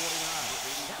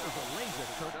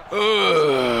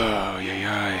 Oh,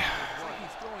 yeah.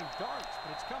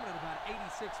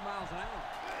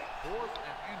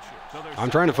 I'm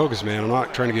trying to focus, man. I'm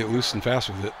not trying to get loose and fast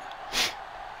with it.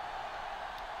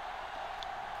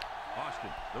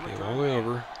 Okay, all the way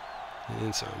over. And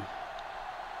then some.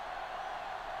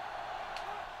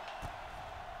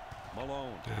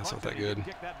 That's not that good.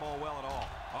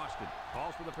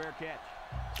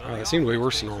 Oh, that seemed way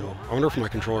worse than normal. I wonder if my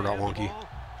controller got wonky.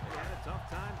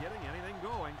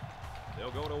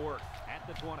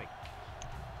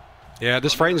 Yeah,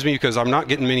 this frightens me because I'm not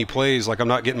getting many plays. Like, I'm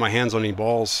not getting my hands on any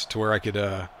balls to where I could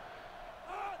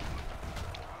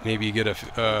maybe get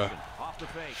a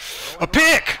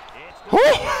pick. Woo!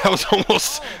 That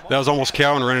was almost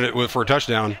Cowan running it for a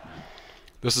touchdown.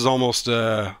 This is almost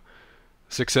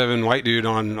 6'7" white dude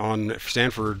on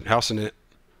Stanford housing it.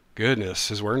 Goodness,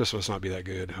 his awareness must not be that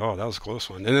good. Oh, that was a close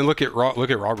one. And then look at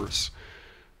Roberts.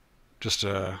 Just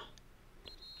run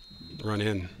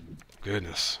in.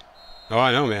 Goodness. Oh,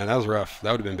 I know, man. That was rough.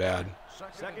 That would have been bad.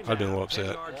 I'd have been a little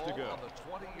upset.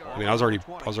 I mean, I was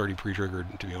already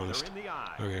pre-triggered, to be honest.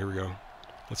 Okay, here we go.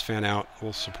 Let's fan out.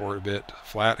 We'll support a bit.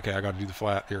 Flat. Okay, I got to do the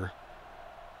flat here.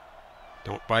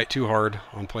 Don't bite too hard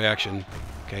on play action.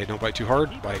 Okay, don't bite too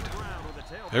hard. Bite.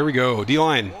 There we go.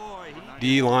 D-line.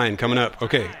 D-line coming up.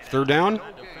 Okay, third down.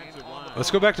 Let's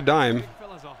go back to dime.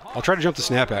 I'll try to jump the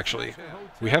snap, actually.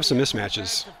 We have some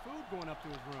mismatches.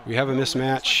 We have a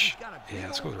mismatch. Yeah,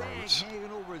 let's go with Roberts.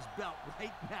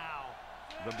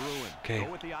 Okay.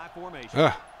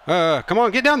 Come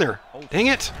on, get down there. Dang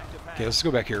it. Okay, let's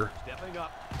go back here.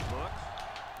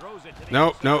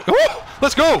 No, no. Oh,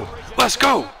 let's go. Let's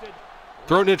go.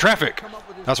 Throw it into traffic.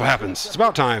 That's what happens. It's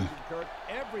about time.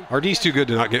 Our D's too good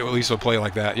to not get at least a play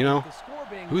like that, you know?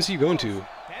 Who's he going to?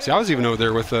 See, I was even over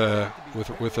there with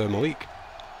Malik.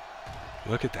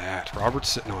 Look at that. Robert's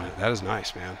sitting on it. That is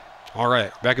nice, man. All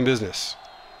right, back in business.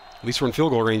 At least we're in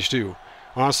field goal range, too.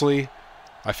 Honestly,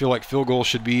 I feel like field goal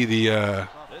should be the...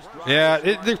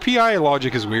 the PI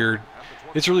logic is weird.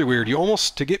 It's really weird. You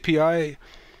almost, to get PI,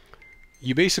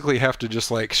 you basically have to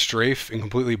just, like, strafe and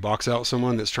completely box out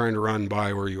someone that's trying to run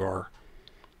by where you are.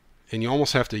 And you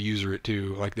almost have to user it,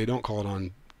 too. Like, they don't call it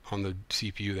on the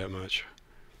CPU that much.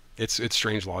 It's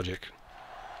strange logic.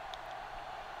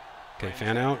 Okay,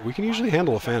 fan out. We can usually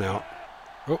handle a fan out.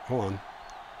 Oh, hold on.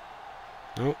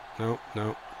 No, no,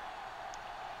 no.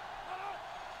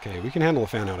 Okay, we can handle a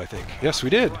fan out, I think. Yes, we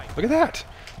did. Look at that.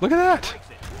 Look at that.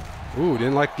 Ooh,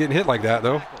 didn't like getting hit like that,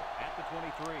 though.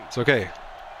 It's okay.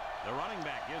 The running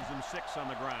back gives them 6 on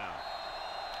the ground.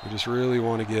 We just really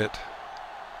want to get...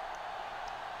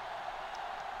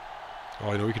 Oh,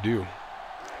 I know we could do.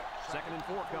 2nd and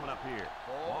 4 coming up here.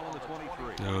 Ball on the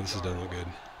 23. No, this doesn't look good.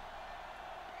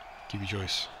 QB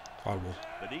choice. Audible.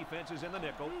 The defense is in the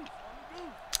nickel.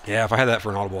 Yeah, if I had that for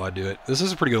an audible, I'd do it. This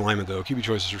is a pretty good alignment, though. QB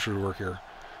choice is sure to work here.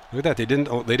 Look at that. They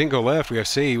didn't go left. We have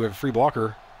C. We have a free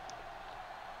blocker.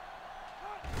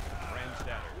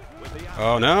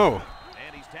 Oh, no.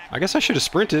 I guess I should have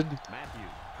sprinted.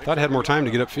 I thought I had more time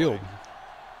to get upfield.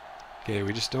 Okay,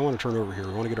 we just don't want to turn over here.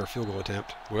 We want to get our field goal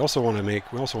attempt. We also want to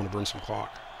burn some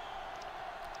clock.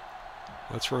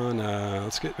 Let's run,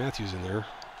 let's get Matthews in there.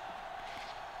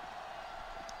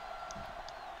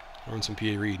 Run some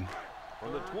PA read.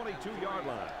 From the 22-yard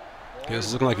line. Okay, this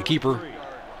is looking like a keeper.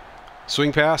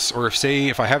 Swing pass, or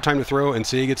if I have time to throw and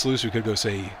Say gets loose, we could go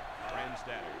Say.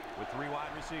 With 3 wide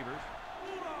receivers.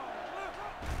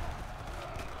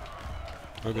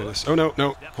 Oh goodness. Oh no,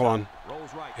 no. Hold on.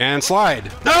 And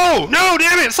slide. No! No,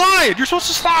 damn it! Slide! You're supposed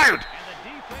to slide!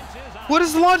 What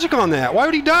is the logic on that? Why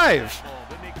would he dive?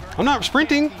 I'm not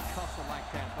sprinting.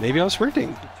 Maybe I was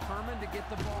sprinting.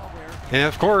 And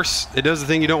of course, it does the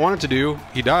thing you don't want it to do.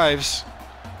 He dives.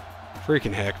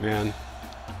 Freaking heck, man.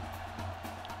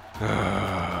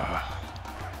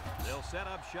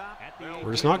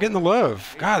 We're just not getting the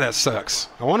love. God, that sucks.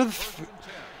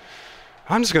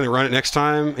 I'm just going to run it next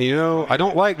time. You know, I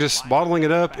don't like just bottling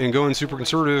it up and going super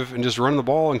conservative and just running the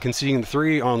ball and conceding the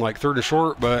 3 on like 3rd and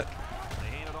short, but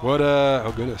what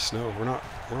oh goodness, no, we're not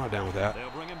down with that.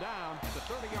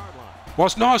 Well,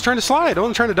 no, I was trying to slide. I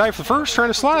wasn't trying to dive for the first, trying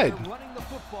to slide.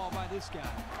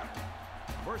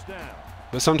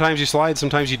 But sometimes you slide,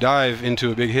 sometimes you dive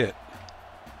into a big hit,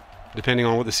 depending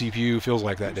on what the CPU feels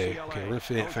like that day. Okay, we're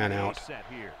going to fan out.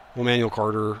 We'll manual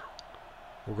Carter.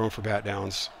 We're going for bat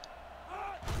downs.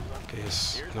 Okay,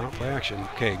 it's not play action.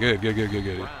 Okay, good.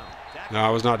 No, I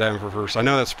was not diving for first. I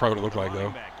know that's probably what it looked like,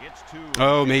 though.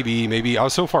 Oh, maybe. I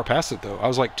was so far past it, though. I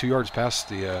was like 2 yards past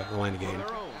the line of game.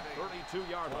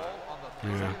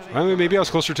 Yeah. I mean, maybe I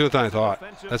was closer to it than I thought.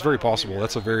 That's very possible.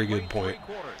 That's a very good point.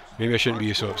 Maybe I shouldn't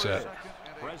be so upset.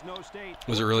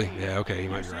 Was it really? Yeah, okay, you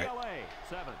might be right.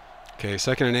 Okay,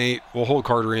 2nd and 8. We'll hold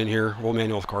Carter in here. We'll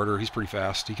manual with Carter. He's pretty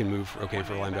fast. He can move okay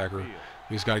for a linebacker.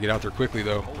 We just got to get out there quickly,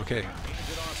 though. Okay.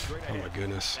 Oh, my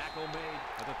goodness.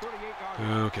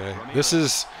 Okay. This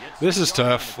is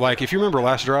tough. Like, if you remember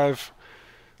last drive,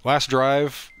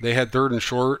 they had 3rd and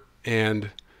short,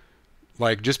 and,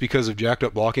 like, just because of jacked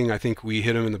up blocking, I think we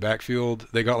hit them in the backfield.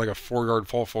 They got, like, a 4-yard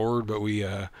fall forward, but we,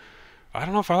 I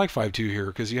don't know if I like 5-2 here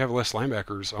because you have less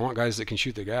linebackers. I want guys that can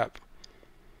shoot the gap.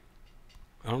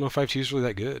 I don't know if 5-2 is really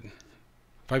that good.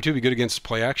 5-2 would be good against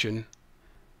play action.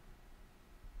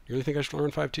 You really think I should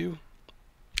run 5-2?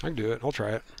 I can do it. I'll try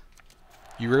it.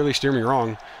 You rarely steer me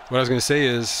wrong. What I was going to say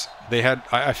is they had.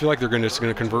 I feel like they're just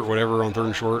going to convert whatever on 3rd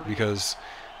and short because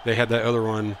they had that other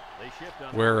one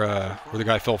where the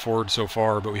guy fell forward so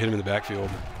far, but we hit him in the backfield.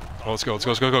 Oh, let's go.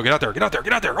 Get out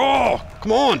there. Oh,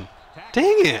 come on.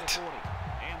 Dang it.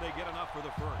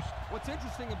 What's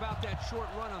interesting about that short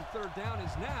run on 3rd down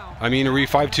is now. I mean, are we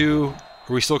 5-2?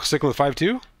 Are we still sticking with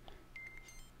 5-2?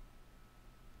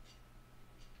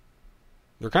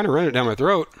 They're kind of running it down my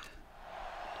throat.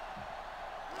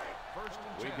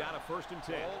 We've got a 1st and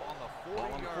 10.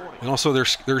 And also, their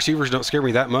receivers don't scare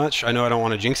me that much. I know I don't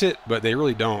want to jinx it, but they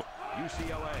really don't.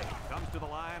 UCLA comes to the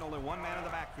line, only 1 man in the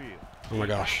backfield. Oh my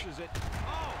gosh.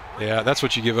 Yeah, that's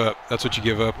what you give up. That's what you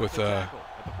give up with that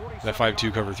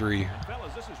 5-2 cover 3.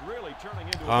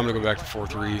 I'm gonna go back to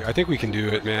 4-3. I think we can do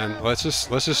it, man. Let's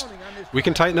just we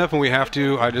can tighten up when we have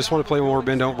to. I just want to play more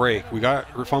bend don't break. We got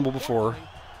fumble before.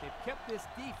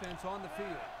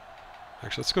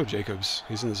 Actually, let's go Jacobs.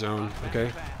 He's in the zone.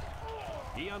 Okay.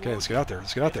 Okay, let's get out there.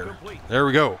 Let's get out there. There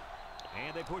we go.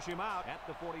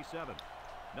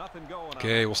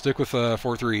 Okay, we'll stick with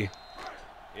 4-3.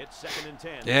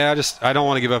 Yeah, I don't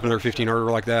want to give up another 15-yarder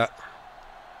like that.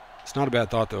 It's not a bad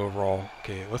thought though overall.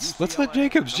 Okay, let's let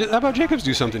Jacobs. How about Jacobs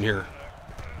do something here?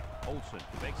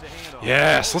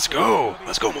 Yes, let's go.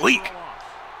 Let's go, Malik.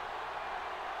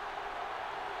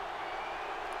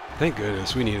 Thank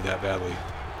goodness we needed that badly.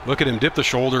 Look at him dip the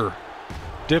shoulder.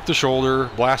 Dip the shoulder,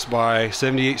 blast by,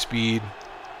 78 speed.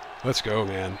 Let's go,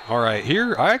 man. All right,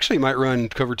 here I actually might run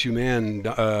cover 2 man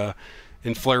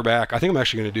and flare back. I think I'm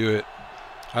actually going to do it.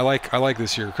 I like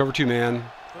this here. Cover 2 man.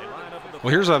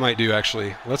 Well, here's what I might do,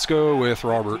 actually. Let's go with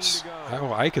Roberts.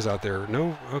 Oh, Ike is out there.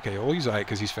 No? Okay, we'll use Ike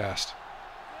because he's fast.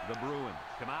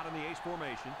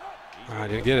 I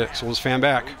didn't get it, so we'll just fan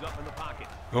back.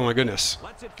 Oh, my goodness.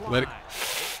 Let it.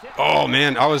 Oh,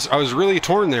 man, I was really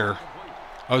torn there.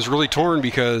 I was really torn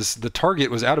because the target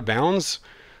was out of bounds.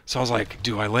 So I was like,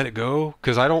 do I let it go?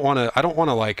 Because I don't want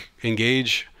to like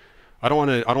engage. I don't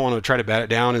want to try to bat it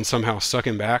down and somehow suck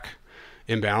him back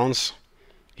in bounds.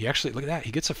 He actually, look at that.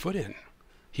 He gets a foot in.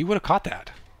 He would have caught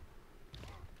that.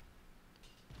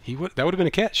 That would have been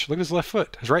a catch. Look at his left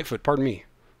foot. His right foot, pardon me.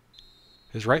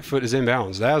 His right foot is in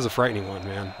bounds. That was a frightening one,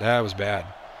 man. That was bad.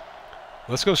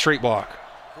 Let's go straight block.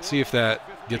 See if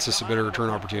that gets us a better return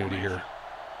opportunity here.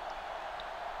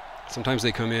 Sometimes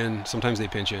they come in, sometimes they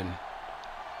pinch in.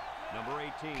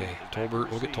 Okay, Tolbert,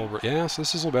 we'll get Tolbert. Yeah, so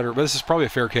this is a little better, but this is probably a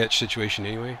fair catch situation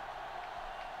anyway.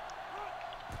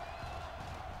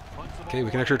 Okay,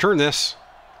 we can actually return this.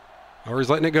 Or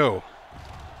he's letting it go.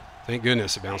 Thank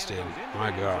goodness it bounced in. My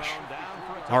gosh.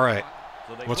 All right.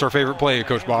 What's our favorite play,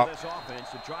 Coach Bob?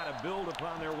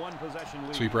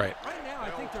 Sweep right.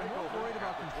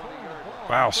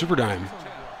 Wow, super dime.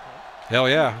 Hell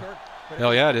yeah.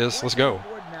 Hell yeah, it is. Let's go.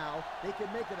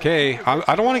 Okay,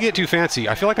 I don't want to get too fancy.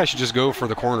 I feel like I should just go for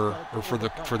the corner or for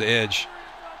the edge.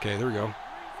 Okay, there we go.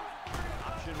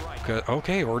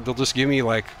 Okay, or they'll just give me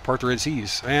like part the Red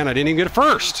Seas. And I didn't even get it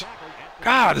first.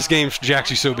 God, this game's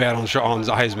actually so bad on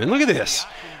Heisman. Look at this.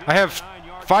 I have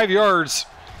 5 yards.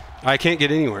 I can't get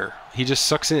anywhere. He just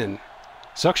sucks in.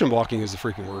 Suction blocking is the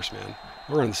freaking worst, man.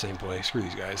 We're in the same place. Screw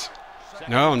these guys.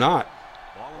 No, I'm not.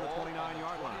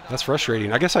 That's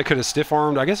frustrating. I guess I could have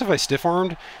stiff-armed. I guess if I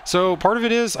stiff-armed. So part of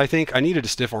it is I think I needed a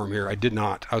stiff-arm here. I did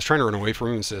not. I was trying to run away from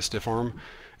him instead of stiff-arm.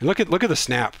 And look at the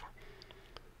snap.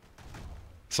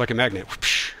 It's like a magnet.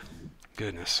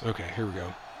 Goodness. Okay, here we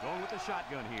go. Going with the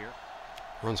shotgun here.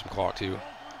 Run some clock too.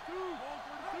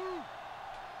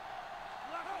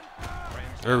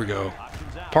 There we go.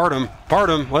 Part him. Part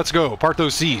him. Let's go. Part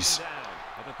those C's.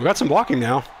 We got some blocking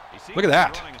now. Look at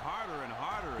that.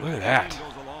 Look at that.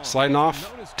 Sliding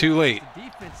off. Too late.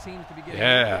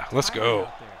 Yeah. Let's go.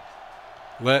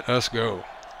 Let us go.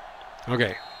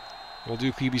 Okay. We'll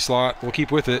do QB slot. We'll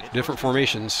keep with it. Different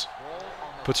formations.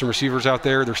 Put some receivers out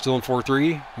there. They're still in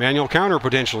 4-3. Manual counter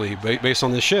potentially based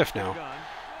on this shift now.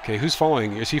 Okay, who's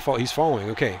following? Is he he's following.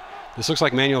 Okay. This looks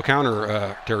like manual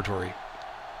counter territory.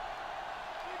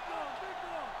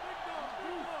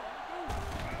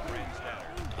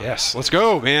 Yes, let's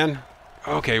go, man.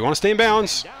 Okay, want to stay in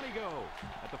bounds.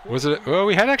 Was it? Well,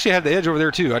 we actually had the edge over there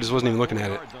too. I just wasn't even looking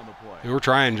at it. We're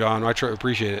trying, John. I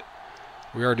appreciate it.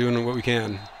 We are doing what we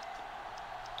can.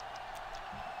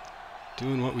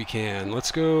 Doing what we can.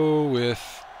 Let's go with...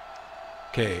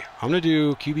 Okay, I'm going to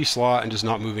do QB slot and just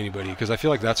not move anybody because I feel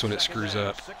like that's when it screws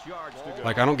up.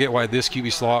 Like, I don't get why this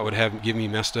QB slot would give me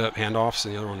messed up handoffs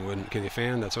and the other one wouldn't. Okay, the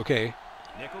fan, that's okay.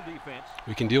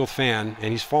 We can deal with fan,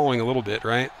 and he's falling a little bit,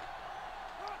 right?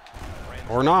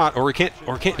 Or not, or can't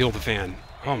deal with the fan.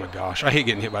 Oh my gosh, I hate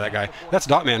getting hit by that guy. That's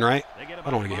dot man, right? I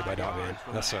don't want to get hit by dot man.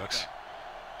 That sucks.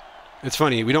 It's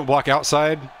funny, we don't block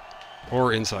outside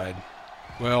or inside.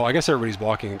 Well, I guess everybody's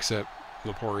blocking except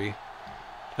Lapori.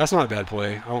 That's not a bad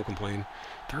play. I won't complain.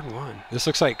 3rd and 1. This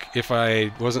looks like if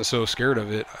I wasn't so scared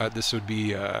of it, this would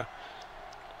be.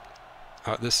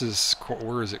 This is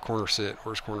where is it? Corner sit.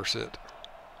 Where's corner sit?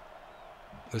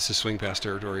 This is swing pass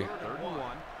territory. 3rd and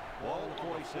 1. Ball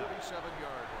 47.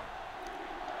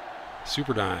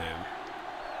 Super dime.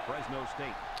 Fresno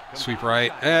State. Sweep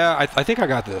right. Yeah, I think I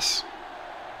got this.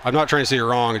 I'm not trying to say you're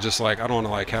wrong. It's just like I don't want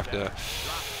to like have to.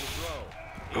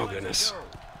 Oh goodness.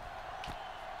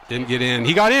 Didn't get in.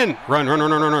 He got in. Run.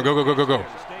 Go.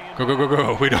 Go, go, go,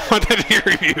 go. We don't want that to be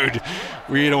reviewed.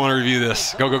 We don't want to review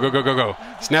this. Go, go, go, go, go, go.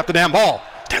 Snap the damn ball.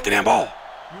 Tap the damn ball.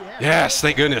 Yes,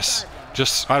 thank goodness.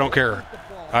 Just, I don't care.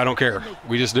 I don't care.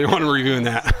 We just didn't want to reviewing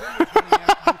that.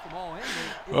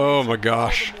 Oh my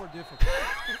gosh.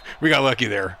 We got lucky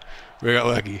there. We got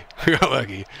lucky. We got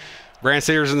lucky. Brand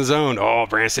Sayers in the zone. Oh,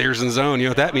 Brand Sayers in the zone. You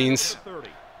know what that means?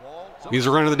 It means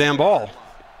we're running the damn ball.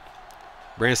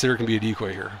 Brand Sayer can be a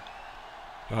decoy here.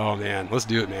 Oh man, let's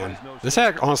do it, man. This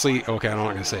had honestly, okay, I'm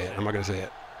not gonna say it. I'm not gonna say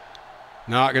it.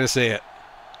 Not gonna say it.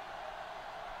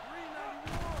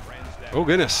 Oh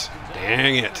goodness.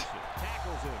 Dang it.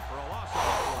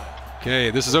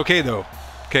 Okay, this is okay though.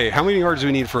 Okay, how many yards do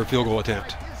we need for a field goal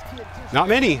attempt? Not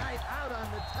many.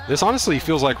 This honestly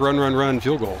feels like run, run, run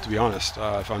field goal, to be honest.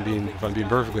 If I'm being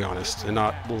perfectly honest, and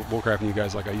not bullcrapping you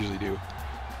guys like I usually do.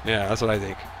 Yeah, that's what I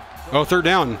think. Oh, third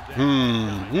down.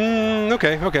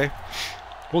 Okay, okay.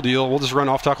 We'll deal. We'll just run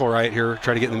off tackle right here.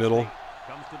 Try to get in the middle.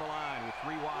 Comes to the line with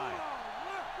 3 wide.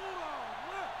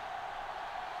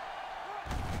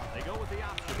 They go with the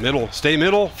option. Middle. Stay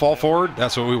middle. Fall forward.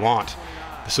 That's what we want.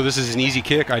 So this is an easy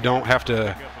kick. I don't have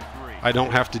to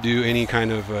do any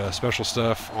kind of special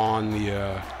stuff on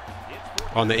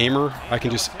the aimer. I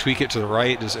can just tweak it to the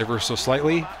right just ever so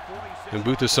slightly and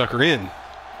boot this sucker in.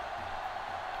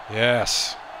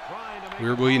 Yes.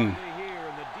 We're bleeding.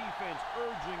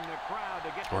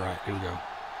 All right, here we go.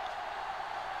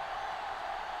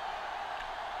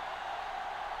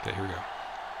 Okay, here we go.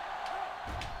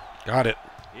 Got it.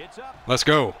 Let's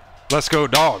go. Let's go,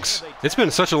 dogs. It's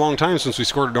been such a long time since we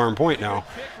scored a darn point now.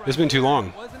 It's been too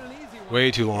long.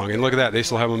 Way too long. And look at that. They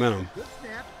still have momentum.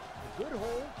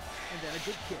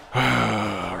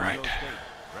 All right.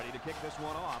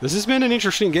 This has been an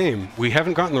interesting game. We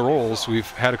haven't gotten the rolls.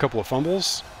 We've had a couple of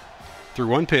fumbles through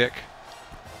one pick.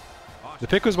 The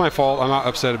pick was my fault. I'm not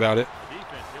upset about it.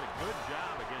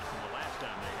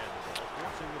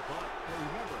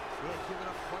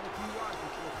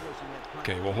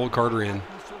 Okay, we'll hold Carter in.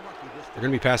 They're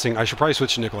going to be passing. I should probably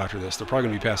switch to nickel after this. They're probably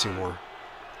going to be passing more.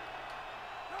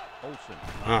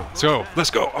 Let's go.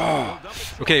 Let's go. Oh.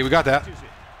 Okay, we got that.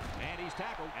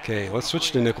 Okay, let's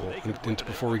switch to nickel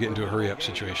before we get into a hurry-up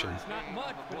situation.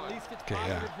 Okay,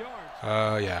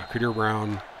 yeah. Yeah, Kadir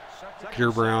Brown.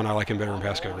 Kadir Brown, I like him better in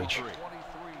pass coverage.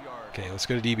 Okay, let's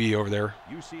go to DB over there.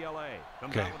 UCLA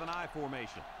comes out with an I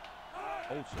formation.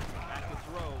 Olsen back to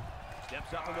throw.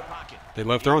 Steps up in the pocket. They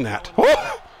love throwing that.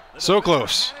 Oh! So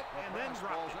close.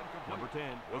 Number 10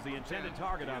 was the intended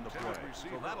target on the play, so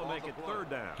that'll make it 3rd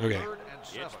down. Okay.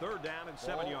 It's 3rd down and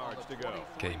 7 yards to go.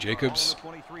 Okay, Jacobs.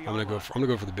 I'm gonna go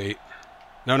for the bait.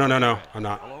 No, no, no, no. I'm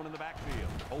not. Alone in the backfield.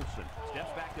 Olsen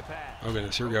steps back to pass. Oh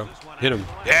goodness, here we go. Hit him.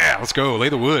 Yeah, let's go. Lay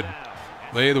the wood.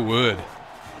 Lay the wood.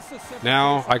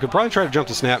 Now I could probably try to jump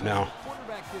the snap now.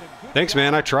 Thanks,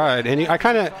 man. I tried, and I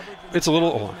kind of. It's a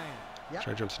little. Hold on.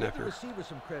 Try to jump snap here.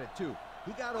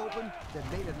 He got open, then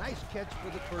made a nice catch for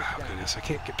the first down. Oh, goodness, I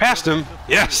can't get past him.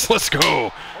 Yes, let's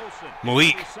go.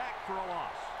 Malik.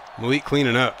 Malik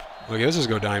cleaning up. Okay, let's just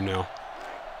go dime now.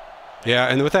 Yeah,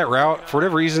 and with that route, for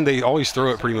whatever reason, they always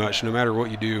throw it pretty much. No matter what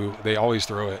you do, they always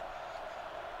throw it.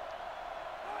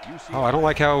 Oh, I don't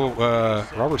like how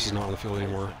Roberts is not on the field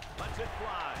anymore.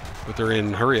 But they're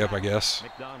in hurry up, I guess.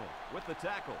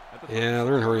 Yeah,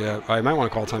 they're in hurry up. I might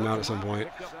want to call timeout at some point.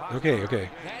 Okay, okay.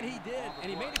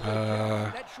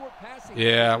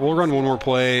 Yeah, we'll run one more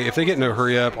play. If they get into a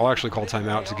hurry up, I'll actually call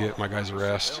timeout to get my guys a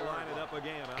rest.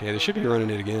 Okay, they should be running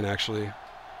it again, actually.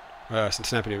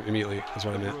 Snapping it immediately. That's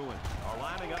what I meant.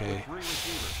 Okay.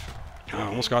 Oh,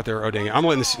 almost got there. Oh, dang it. I'm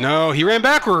letting this. No, he ran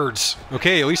backwards.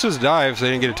 Okay, at least it was a dive, so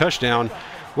they didn't get a touchdown.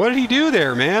 What did he do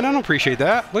there, man? I don't appreciate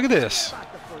that. Look at this.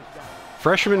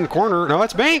 Freshman in the corner. No,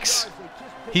 that's Banks.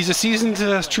 He's a seasoned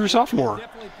true sophomore.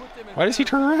 Why does he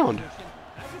turn around?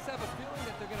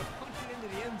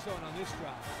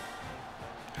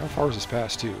 How far is this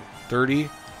pass to? 30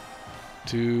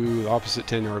 to the opposite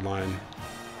 10-yard line.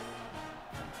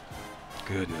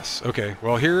 Goodness. Okay,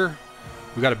 well here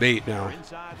we got a bait now.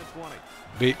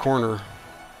 Bait corner.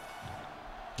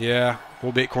 Yeah,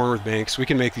 we'll bait corner with Banks. We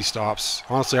can make these stops.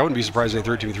 Honestly, I wouldn't be surprised if they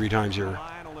threw it to me 3 times here.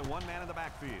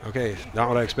 Okay, not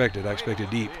what I expected. I expected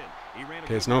deep.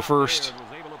 Okay, it's no first.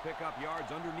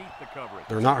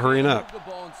 They're not hurrying up.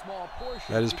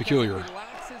 That is peculiar.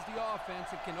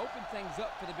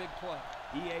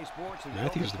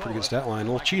 Matthews, the pretty good stat line.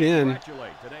 We'll cheat in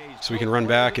so we can run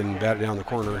back and bat it down the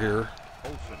corner here.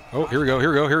 Oh, here we go,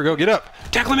 here we go, here we go. Get up.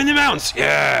 Tackle him in the mounds.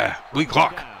 Yeah. Bleed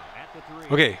clock.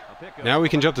 Okay, now we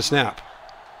can jump the snap.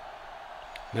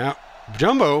 Now,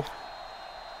 Jumbo.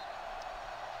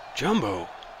 Jumbo.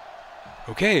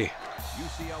 Okay,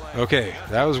 Okay,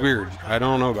 that was weird. I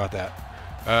don't know about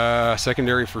that.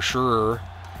 Secondary for sure.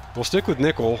 We'll stick with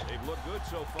nickel.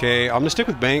 Okay, I'm going to stick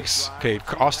with Banks. Okay,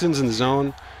 Austin's in the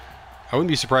zone. I wouldn't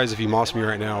be surprised if he mossed me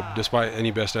right now, despite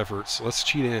any best efforts. Let's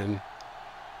cheat in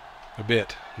a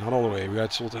bit. Not all the way.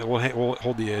 We'll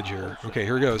hold the edge here. Okay,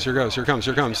 here it goes. Here goes. Here comes.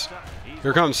 Here comes.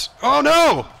 Here comes. Oh,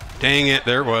 no! Dang it.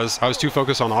 There it was. I was too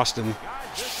focused on Austin.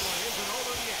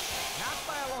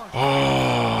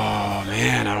 Oh,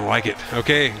 man. I don't like it.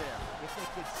 Okay.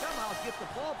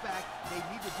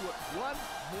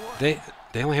 They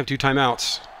only have 2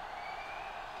 timeouts.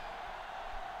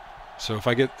 So if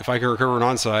I can recover an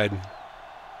onside,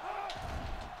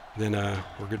 then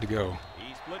we're good to go.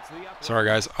 Sorry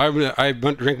guys, I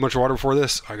drank much water before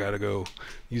this. I gotta go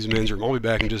use the men's room. I'll be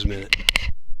back in just a minute.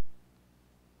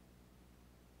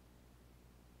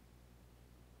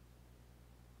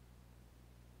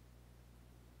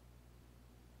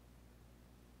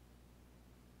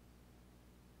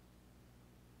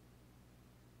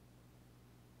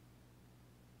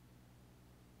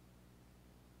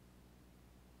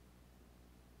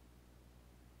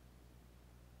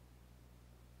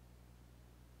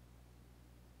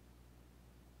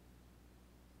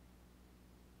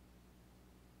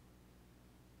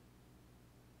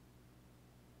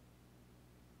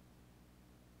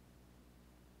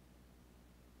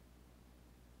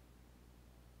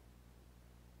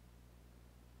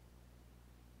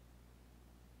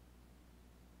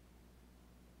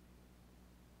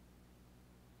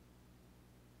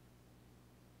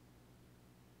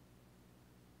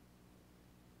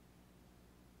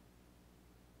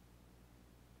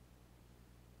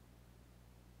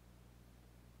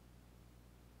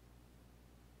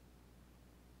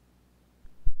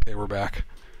 Okay, we're back.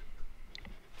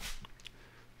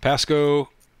 Pasco,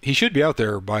 he should be out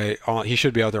there on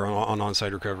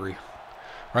onside recovery. All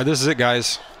right, this is it,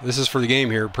 guys. This is for the game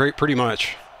here, pretty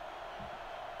much.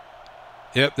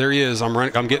 Yep, there he is. I'm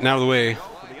getting out of the way,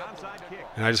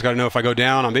 and I just got to know if I go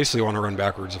down. I basically want to run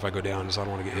backwards if I go down, because I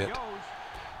don't want to get hit.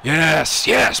 Yes,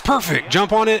 yes, perfect.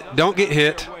 Jump on it. Don't get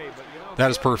hit. That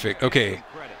is perfect. Okay,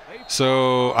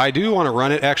 so I do want to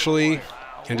run it actually,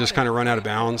 and just kind of run out of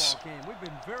bounds.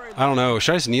 I don't know.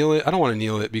 Should I just kneel it? I don't want to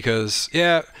kneel it because,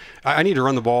 yeah, I need to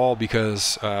run the ball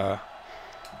because, if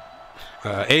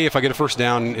I get a first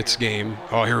down, it's game.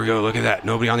 Oh, here we go. Look at that.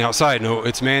 Nobody on the outside. No,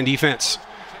 it's man defense.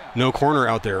 No corner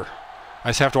out there. I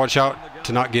just have to watch out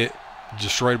to not get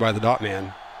destroyed by the dot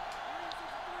man.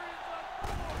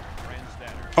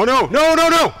 Oh, no, no, no,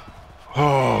 no.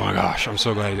 Oh, my gosh. I'm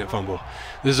so glad I didn't fumble.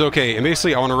 This is okay. And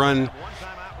basically, I want to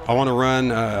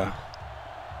run,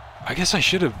 I guess I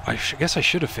should have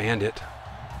fanned it.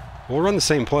 We'll run the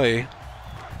same play.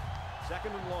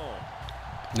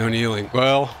 No kneeling.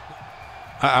 Well,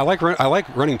 I like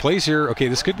running plays here. Okay,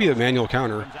 this could be a manual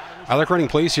counter. I like running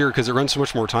plays here because it runs so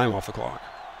much more time off the clock.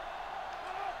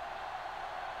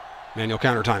 Manual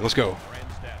counter time. Let's go.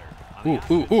 Ooh,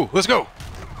 ooh, ooh. Let's go.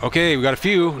 Okay, we got a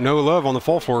few. No love on the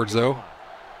fall forwards though.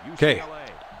 Okay.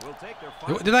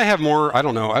 Did I have more? I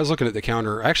don't know. I was looking at the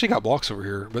counter. I actually got blocks over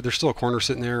here, but there's still a corner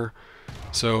sitting there.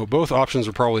 So both options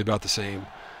are probably about the same.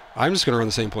 I'm just going to run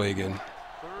the same play again.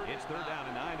 It's 3rd down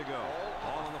and 9 to go.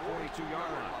 Ball on the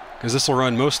 42-yard line. Because this will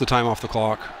run most of the time off the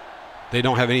clock. They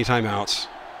don't have any timeouts.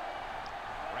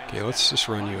 Okay, let's just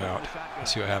run you out.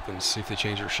 Let's see what happens. See if they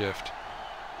change their shift.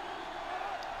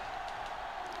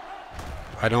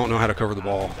 I don't know how to cover the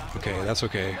ball. Okay, that's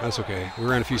okay. That's okay. We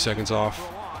ran a few seconds off.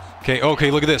 Okay, okay,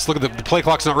 look at this. Look at the play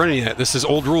clock's not running yet. This is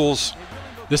old rules.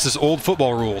 This is old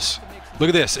football rules. Look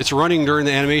at this. It's running during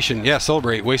the animation. Yeah,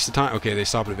 celebrate. Waste of time. Okay, they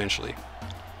stop it eventually.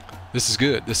 This is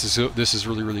good. This is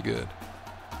really, really good.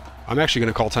 I'm actually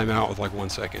going to call timeout with like 1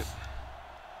 second.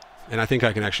 And I think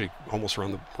I can actually almost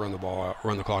run the ball out,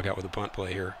 run the clock out with a punt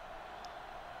play here.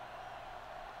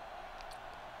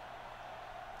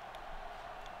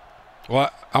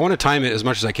 Well, I want to time it as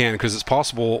much as I can because it's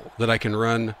possible that I can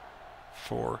run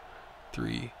 4,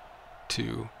 3,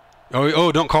 2.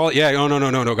 Oh, don't call it. Yeah. Oh,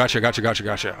 no. Gotcha.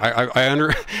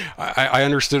 I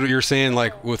understood what you're saying,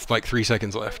 like with like 3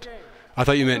 seconds left. I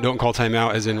thought you meant don't call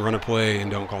timeout as in run a play and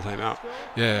don't call timeout.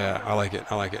 Yeah, I like it.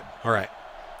 All right.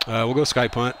 We'll go sky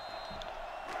punt.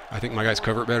 I think my guys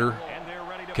cover it better.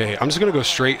 Okay, I'm just going to go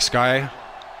straight sky.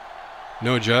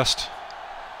 No adjust.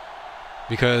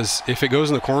 Because if it goes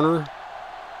in the corner,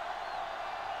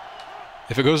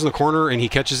 and he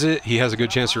catches it, he has a good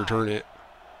chance to return it.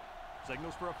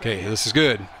 Okay, this is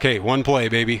good. Okay, 1 play,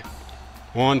 baby.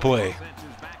 1 play.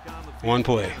 1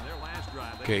 play.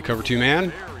 Okay, cover 2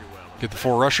 man. Get the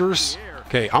 4 rushers.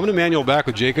 Okay, I'm going to manual back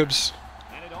with Jacobs.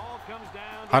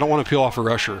 I don't want to peel off a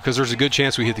rusher because there's a good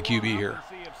chance we hit the QB here.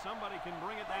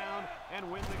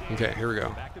 Okay, here we go.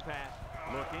 Back to pass.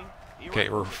 Looking. Okay,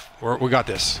 we got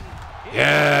this.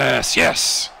 Yes,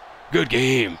 yes. Good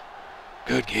game.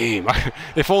 Good game.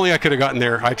 If only I could have gotten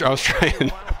there. I was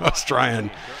trying. I was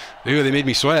trying. Dude, they made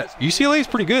me sweat. UCLA is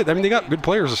pretty good. I mean, they got good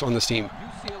players on this team.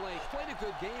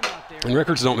 And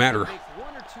records don't matter.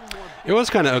 It was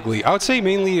kind of ugly. I would say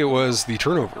mainly it was the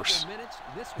turnovers.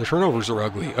 The turnovers are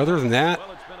ugly. Other than that,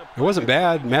 it wasn't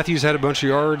bad. Matthews had a bunch of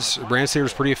yards. Brandstater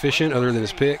was pretty efficient other than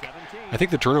his pick. I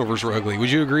think the turnovers were ugly. Would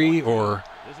you agree? Or,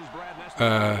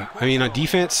 I mean, on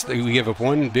defense, we gave up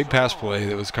one big pass play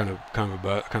that was kind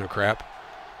of crap.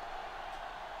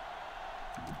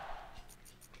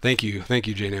 Thank you,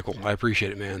 Jay Nickel. I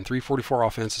appreciate it, man. 344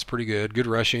 offense is pretty good. Good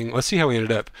rushing. Let's see how we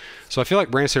ended up. So I feel like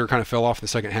Brandstater kind of fell off in the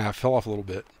second half. Fell off a little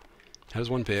bit. Has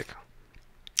one pick.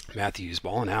 Matthews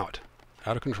balling out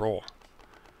of control.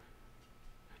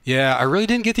 Yeah, I really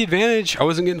didn't get the advantage. I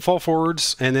wasn't getting fall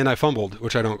forwards, and then I fumbled,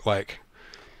 which I don't like.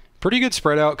 Pretty good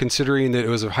spread out considering that it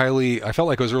was I felt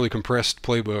like it was a really compressed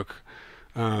playbook.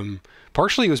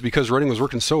 Partially it was because running was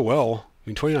working so well. I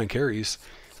mean, 29 carries.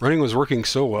 Running was working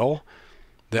so well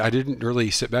that I didn't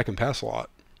really sit back and pass a lot.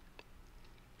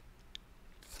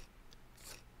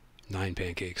 9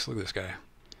 pancakes. Look at this guy.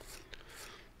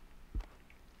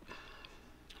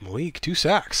 Malik, 2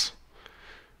 sacks.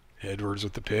 Edwards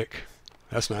with the pick.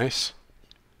 That's nice.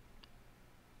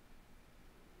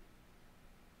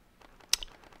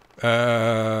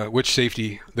 Which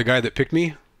safety? The guy that picked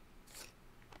me?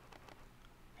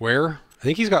 Where? I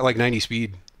think he's got like 90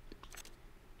 speed.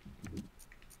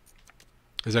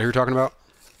 Is that who you're talking about?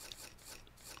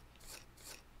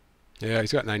 Yeah,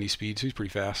 he's got 90 speed, so he's pretty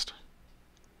fast.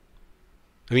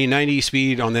 I mean, 90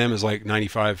 speed on them is like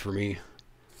 95 for me.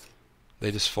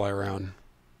 They just fly around.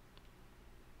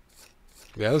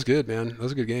 Yeah, that was good, man. That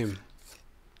was a good game.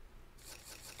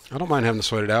 I don't mind having to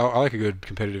sweat it out. I like a good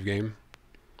competitive game.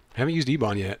 I haven't used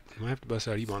Ebon yet. I might have to bust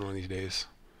out Ebon one of these days.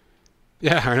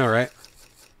 Yeah, I know, right?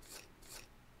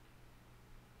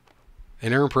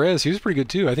 And Aaron Perez, he was pretty good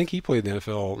too. I think he played in the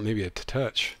NFL maybe a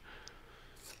touch.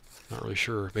 Not really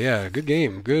sure. But yeah, good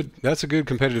game. Good. That's a good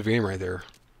competitive game right there.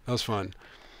 That was fun.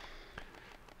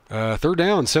 Third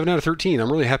down, 7 out of 13.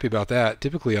 I'm really happy about that.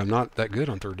 Typically, I'm not that good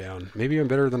on third down. Maybe I'm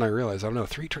better than I realize. I don't know.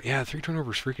 3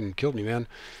 turnovers freaking killed me, man.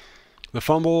 The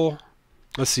fumble,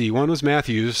 let's see. One was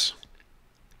Matthews.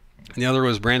 And the other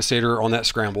was Brandstater on that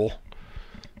scramble.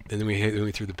 And then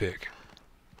we threw the pick.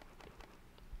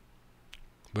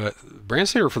 But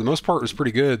Brandstater, for the most part, was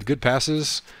pretty good. Good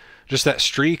passes. Just that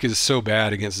streak is so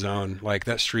bad against zone. Like,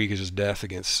 that streak is just death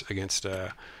against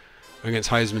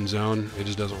Heisman zone. It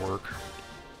just doesn't work.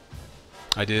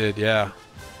 I did, yeah.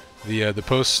 The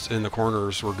posts and the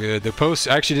corners were good. The posts,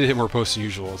 I actually did hit more posts than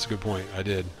usual. That's a good point. I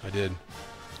did. I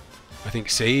think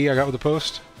Say I got with the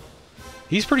post.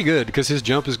 He's pretty good because his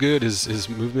jump is good. His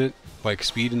movement, like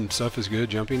speed and stuff, is good.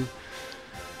 Jumping.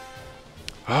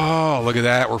 Oh, look at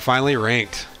that. We're finally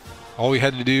ranked. All we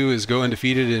had to do is go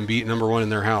undefeated and beat #1 in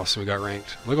their house, and we got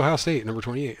ranked. Look, Ohio State,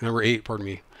 number 8, pardon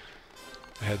me.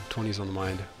 I had 20s on the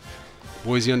mind.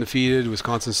 Boise undefeated,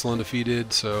 Wisconsin still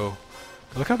undefeated, so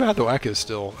look how bad the WAC is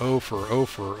still. 0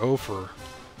 for.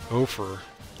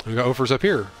 We got offers up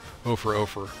here. 0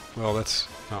 for. Well, that's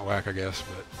not WAC, I guess,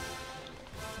 but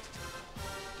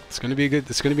it's gonna be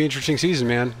an interesting season,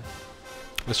 man.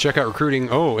 Let's check out recruiting.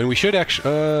 Oh, and we should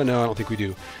actually, no, I don't think we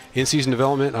do. In-season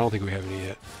development, I don't think we have any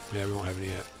yet. Yeah, we won't have any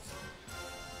yet.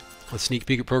 Let's sneak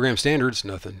peek at program standards.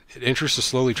 Nothing. Interest is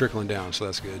slowly trickling down, so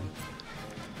that's good.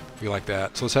 We like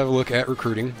that. So let's have a look at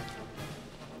recruiting.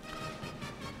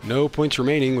 No points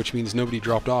remaining, which means nobody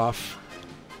dropped off.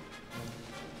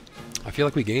 I feel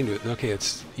like we gained it. Okay,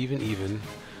 it's even.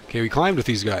 Okay, we climbed with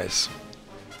these guys.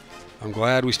 I'm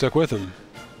glad we stuck with them.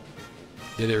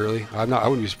 Did it really? I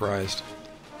wouldn't be surprised.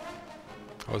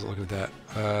 I wasn't looking at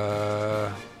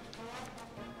that.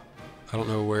 I don't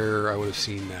know where I would have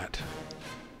seen that.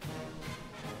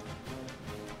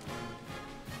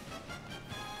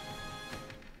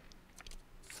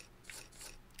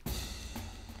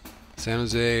 San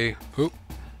Jose. Oop.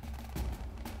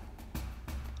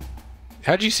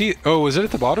 How'd you see it? Oh, was it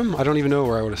at the bottom? I don't even know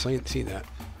where I would have seen that.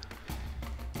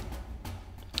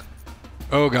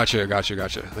 Oh, gotcha.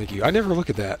 Thank you. I never look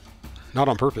at that. Not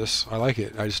on purpose. I like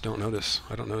it. I just don't notice.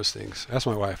 I don't notice things. Ask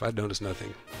my wife. I'd notice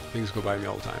nothing. Things go by me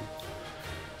all the time.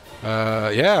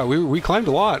 Yeah, we climbed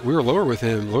a lot. We were lower with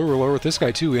him. We were lower with this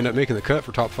guy too. We ended up making the cut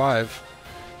for top 5.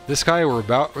 This guy we're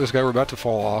about to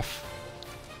fall off.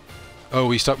 Oh,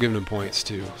 we stopped giving him points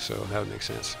too, so that would make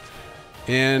sense.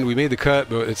 And we made the cut,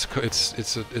 but it's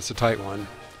a tight one.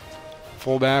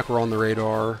 Fullback, we're on the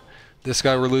radar. This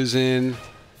guy we're losing.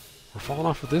 We're falling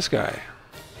off with this guy.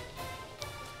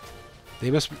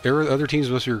 Other teams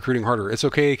must be recruiting harder. It's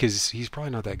okay because he's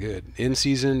probably not that good. In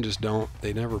season, just don't.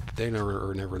 They never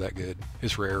are never that good.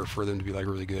 It's rare for them to be like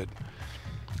really good.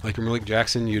 Like your Malik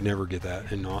Jackson, you'd never get that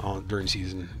during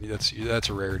season. That's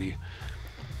a rarity.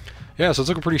 Yeah, so it's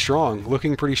looking pretty strong.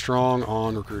 Looking pretty strong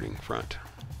on recruiting front.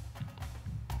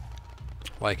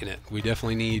 Liking it. We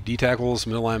definitely need D tackles,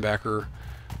 middle linebacker.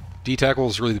 D tackle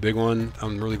is really the big one.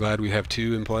 I'm really glad we have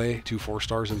 2 in play, 2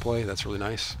 4-stars in play. That's really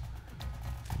nice.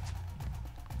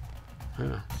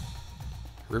 Yeah.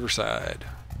 Riverside.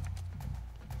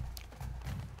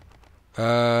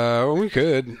 We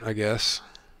could, I guess.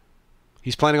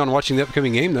 He's planning on watching the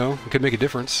upcoming game, though. It could make a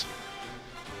difference.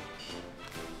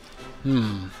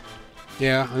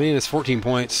 Yeah, I mean, it's 14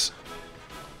 points.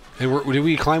 And did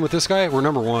we climb with this guy? We're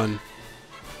number 1.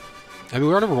 I mean,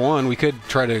 we're number 1. We could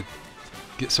try to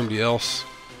get somebody else.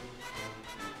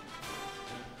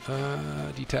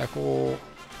 D-tackle.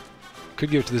 Could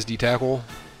give it to this D-tackle.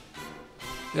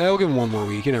 Yeah, we'll give him 1 more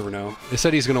week. You never know. They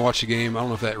said he's going to watch the game. I don't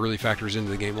know if that really factors into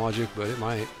the game logic, but it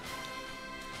might.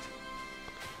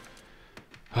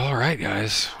 All right,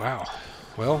 guys. Wow.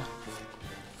 Well,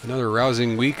 another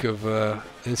rousing week of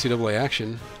NCAA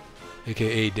action,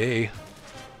 a.k.a. day.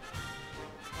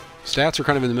 Stats are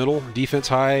kind of in the middle. Defense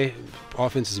high,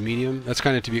 offense is medium. That's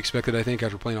kind of to be expected, I think,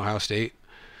 after playing Ohio State.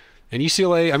 And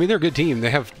UCLA, I mean, they're a good team.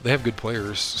 They have good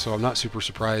players, so I'm not super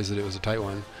surprised that it was a tight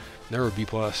one. They're a B+.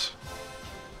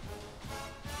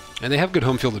 And they have good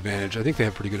home field advantage. I think they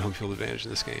have pretty good home field advantage in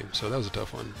this game. So that was a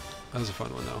tough one. That was a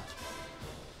fun one, though.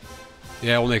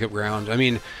 Yeah, we'll make up ground. I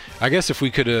mean, I guess if we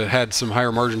could have had some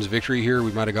higher margins of victory here,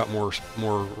 we might have got more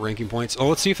ranking points. Oh,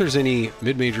 let's see if there's any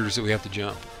mid-majors that we have to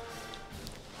jump.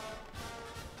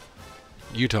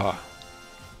 Utah.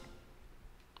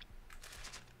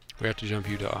 We have to jump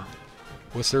Utah.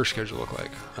 What's their schedule look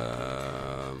like?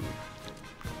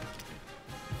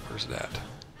 Where's it at?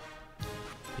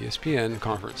 ESPN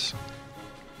conference.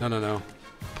 No.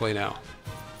 Play now.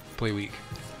 Play week.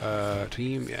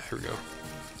 Team. Yeah, here we go.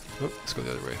 Oh, let's go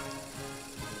the other way.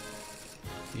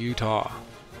 Utah.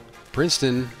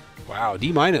 Princeton. Wow,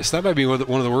 D-. That might be one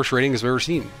of the worst ratings I've ever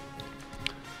seen.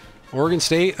 Oregon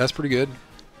State. That's pretty good.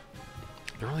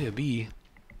 They're only a B.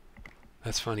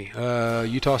 That's funny.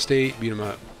 Utah State. Beat them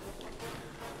up.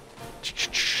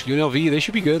 UNLV. They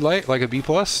should be good. Like a B+.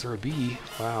 They're a B.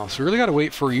 Wow. So we really got to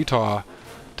wait for Utah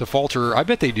to falter. I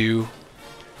bet they do.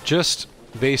 Just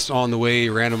based on the way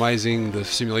randomizing the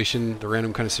simulation, the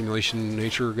random kind of simulation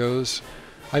nature goes,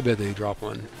 I bet they drop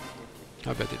one.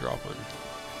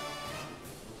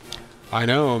 I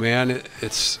know, man.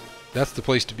 That's the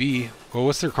place to be. Well,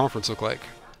 what's their conference look like?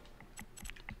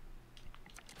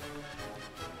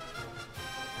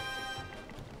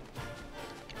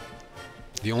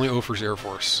 The only Ophers Air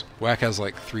Force. WAC has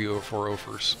like 3 or 4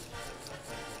 Ophers.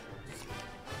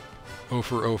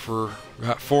 Ophir.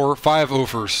 Got 5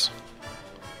 Ophers.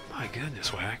 My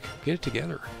goodness, WAC. Get it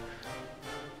together.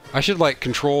 I should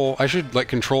control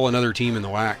another team in the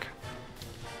WAC.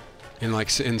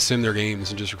 And sim their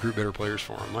games and just recruit better players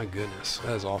for them. My goodness,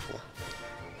 that is awful.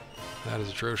 That is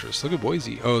atrocious. Look at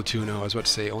Boise. Oh, 2-0. I was about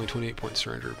to say only 28 points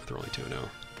surrendered, but they're only 2-0.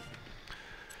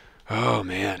 Oh,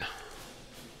 man.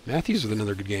 Matthews with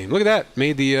another good game. Look at that.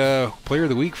 Made the player of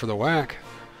the week for the WAC.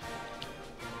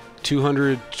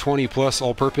 220 plus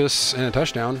all-purpose and a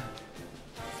touchdown.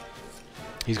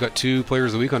 He's got 2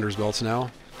 players of the week under his belts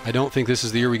now. I don't think this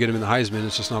is the year we get him in the Heisman.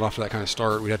 It's just not off to that kind of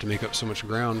start. We'd have to make up so much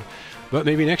ground. But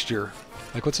maybe next year.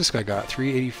 Like, what's this guy got?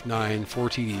 389, 4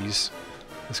 TDs.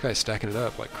 This guy's stacking it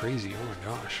up like crazy. Oh, my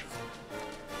gosh.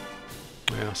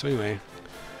 Yeah, so anyway.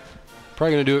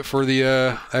 Probably going to do it for the...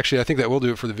 actually, I think that will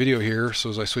do it for the video here. So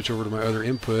as I switch over to my other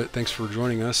input, thanks for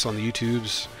joining us on the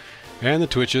YouTubes and the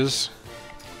Twitches.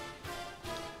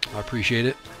 I appreciate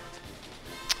it.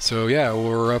 So yeah,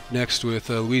 we're up next with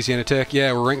Louisiana Tech.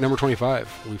 Yeah, we're ranked number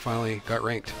 25. We finally got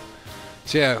ranked.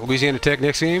 So yeah, Louisiana Tech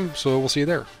next game, so we'll see you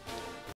there.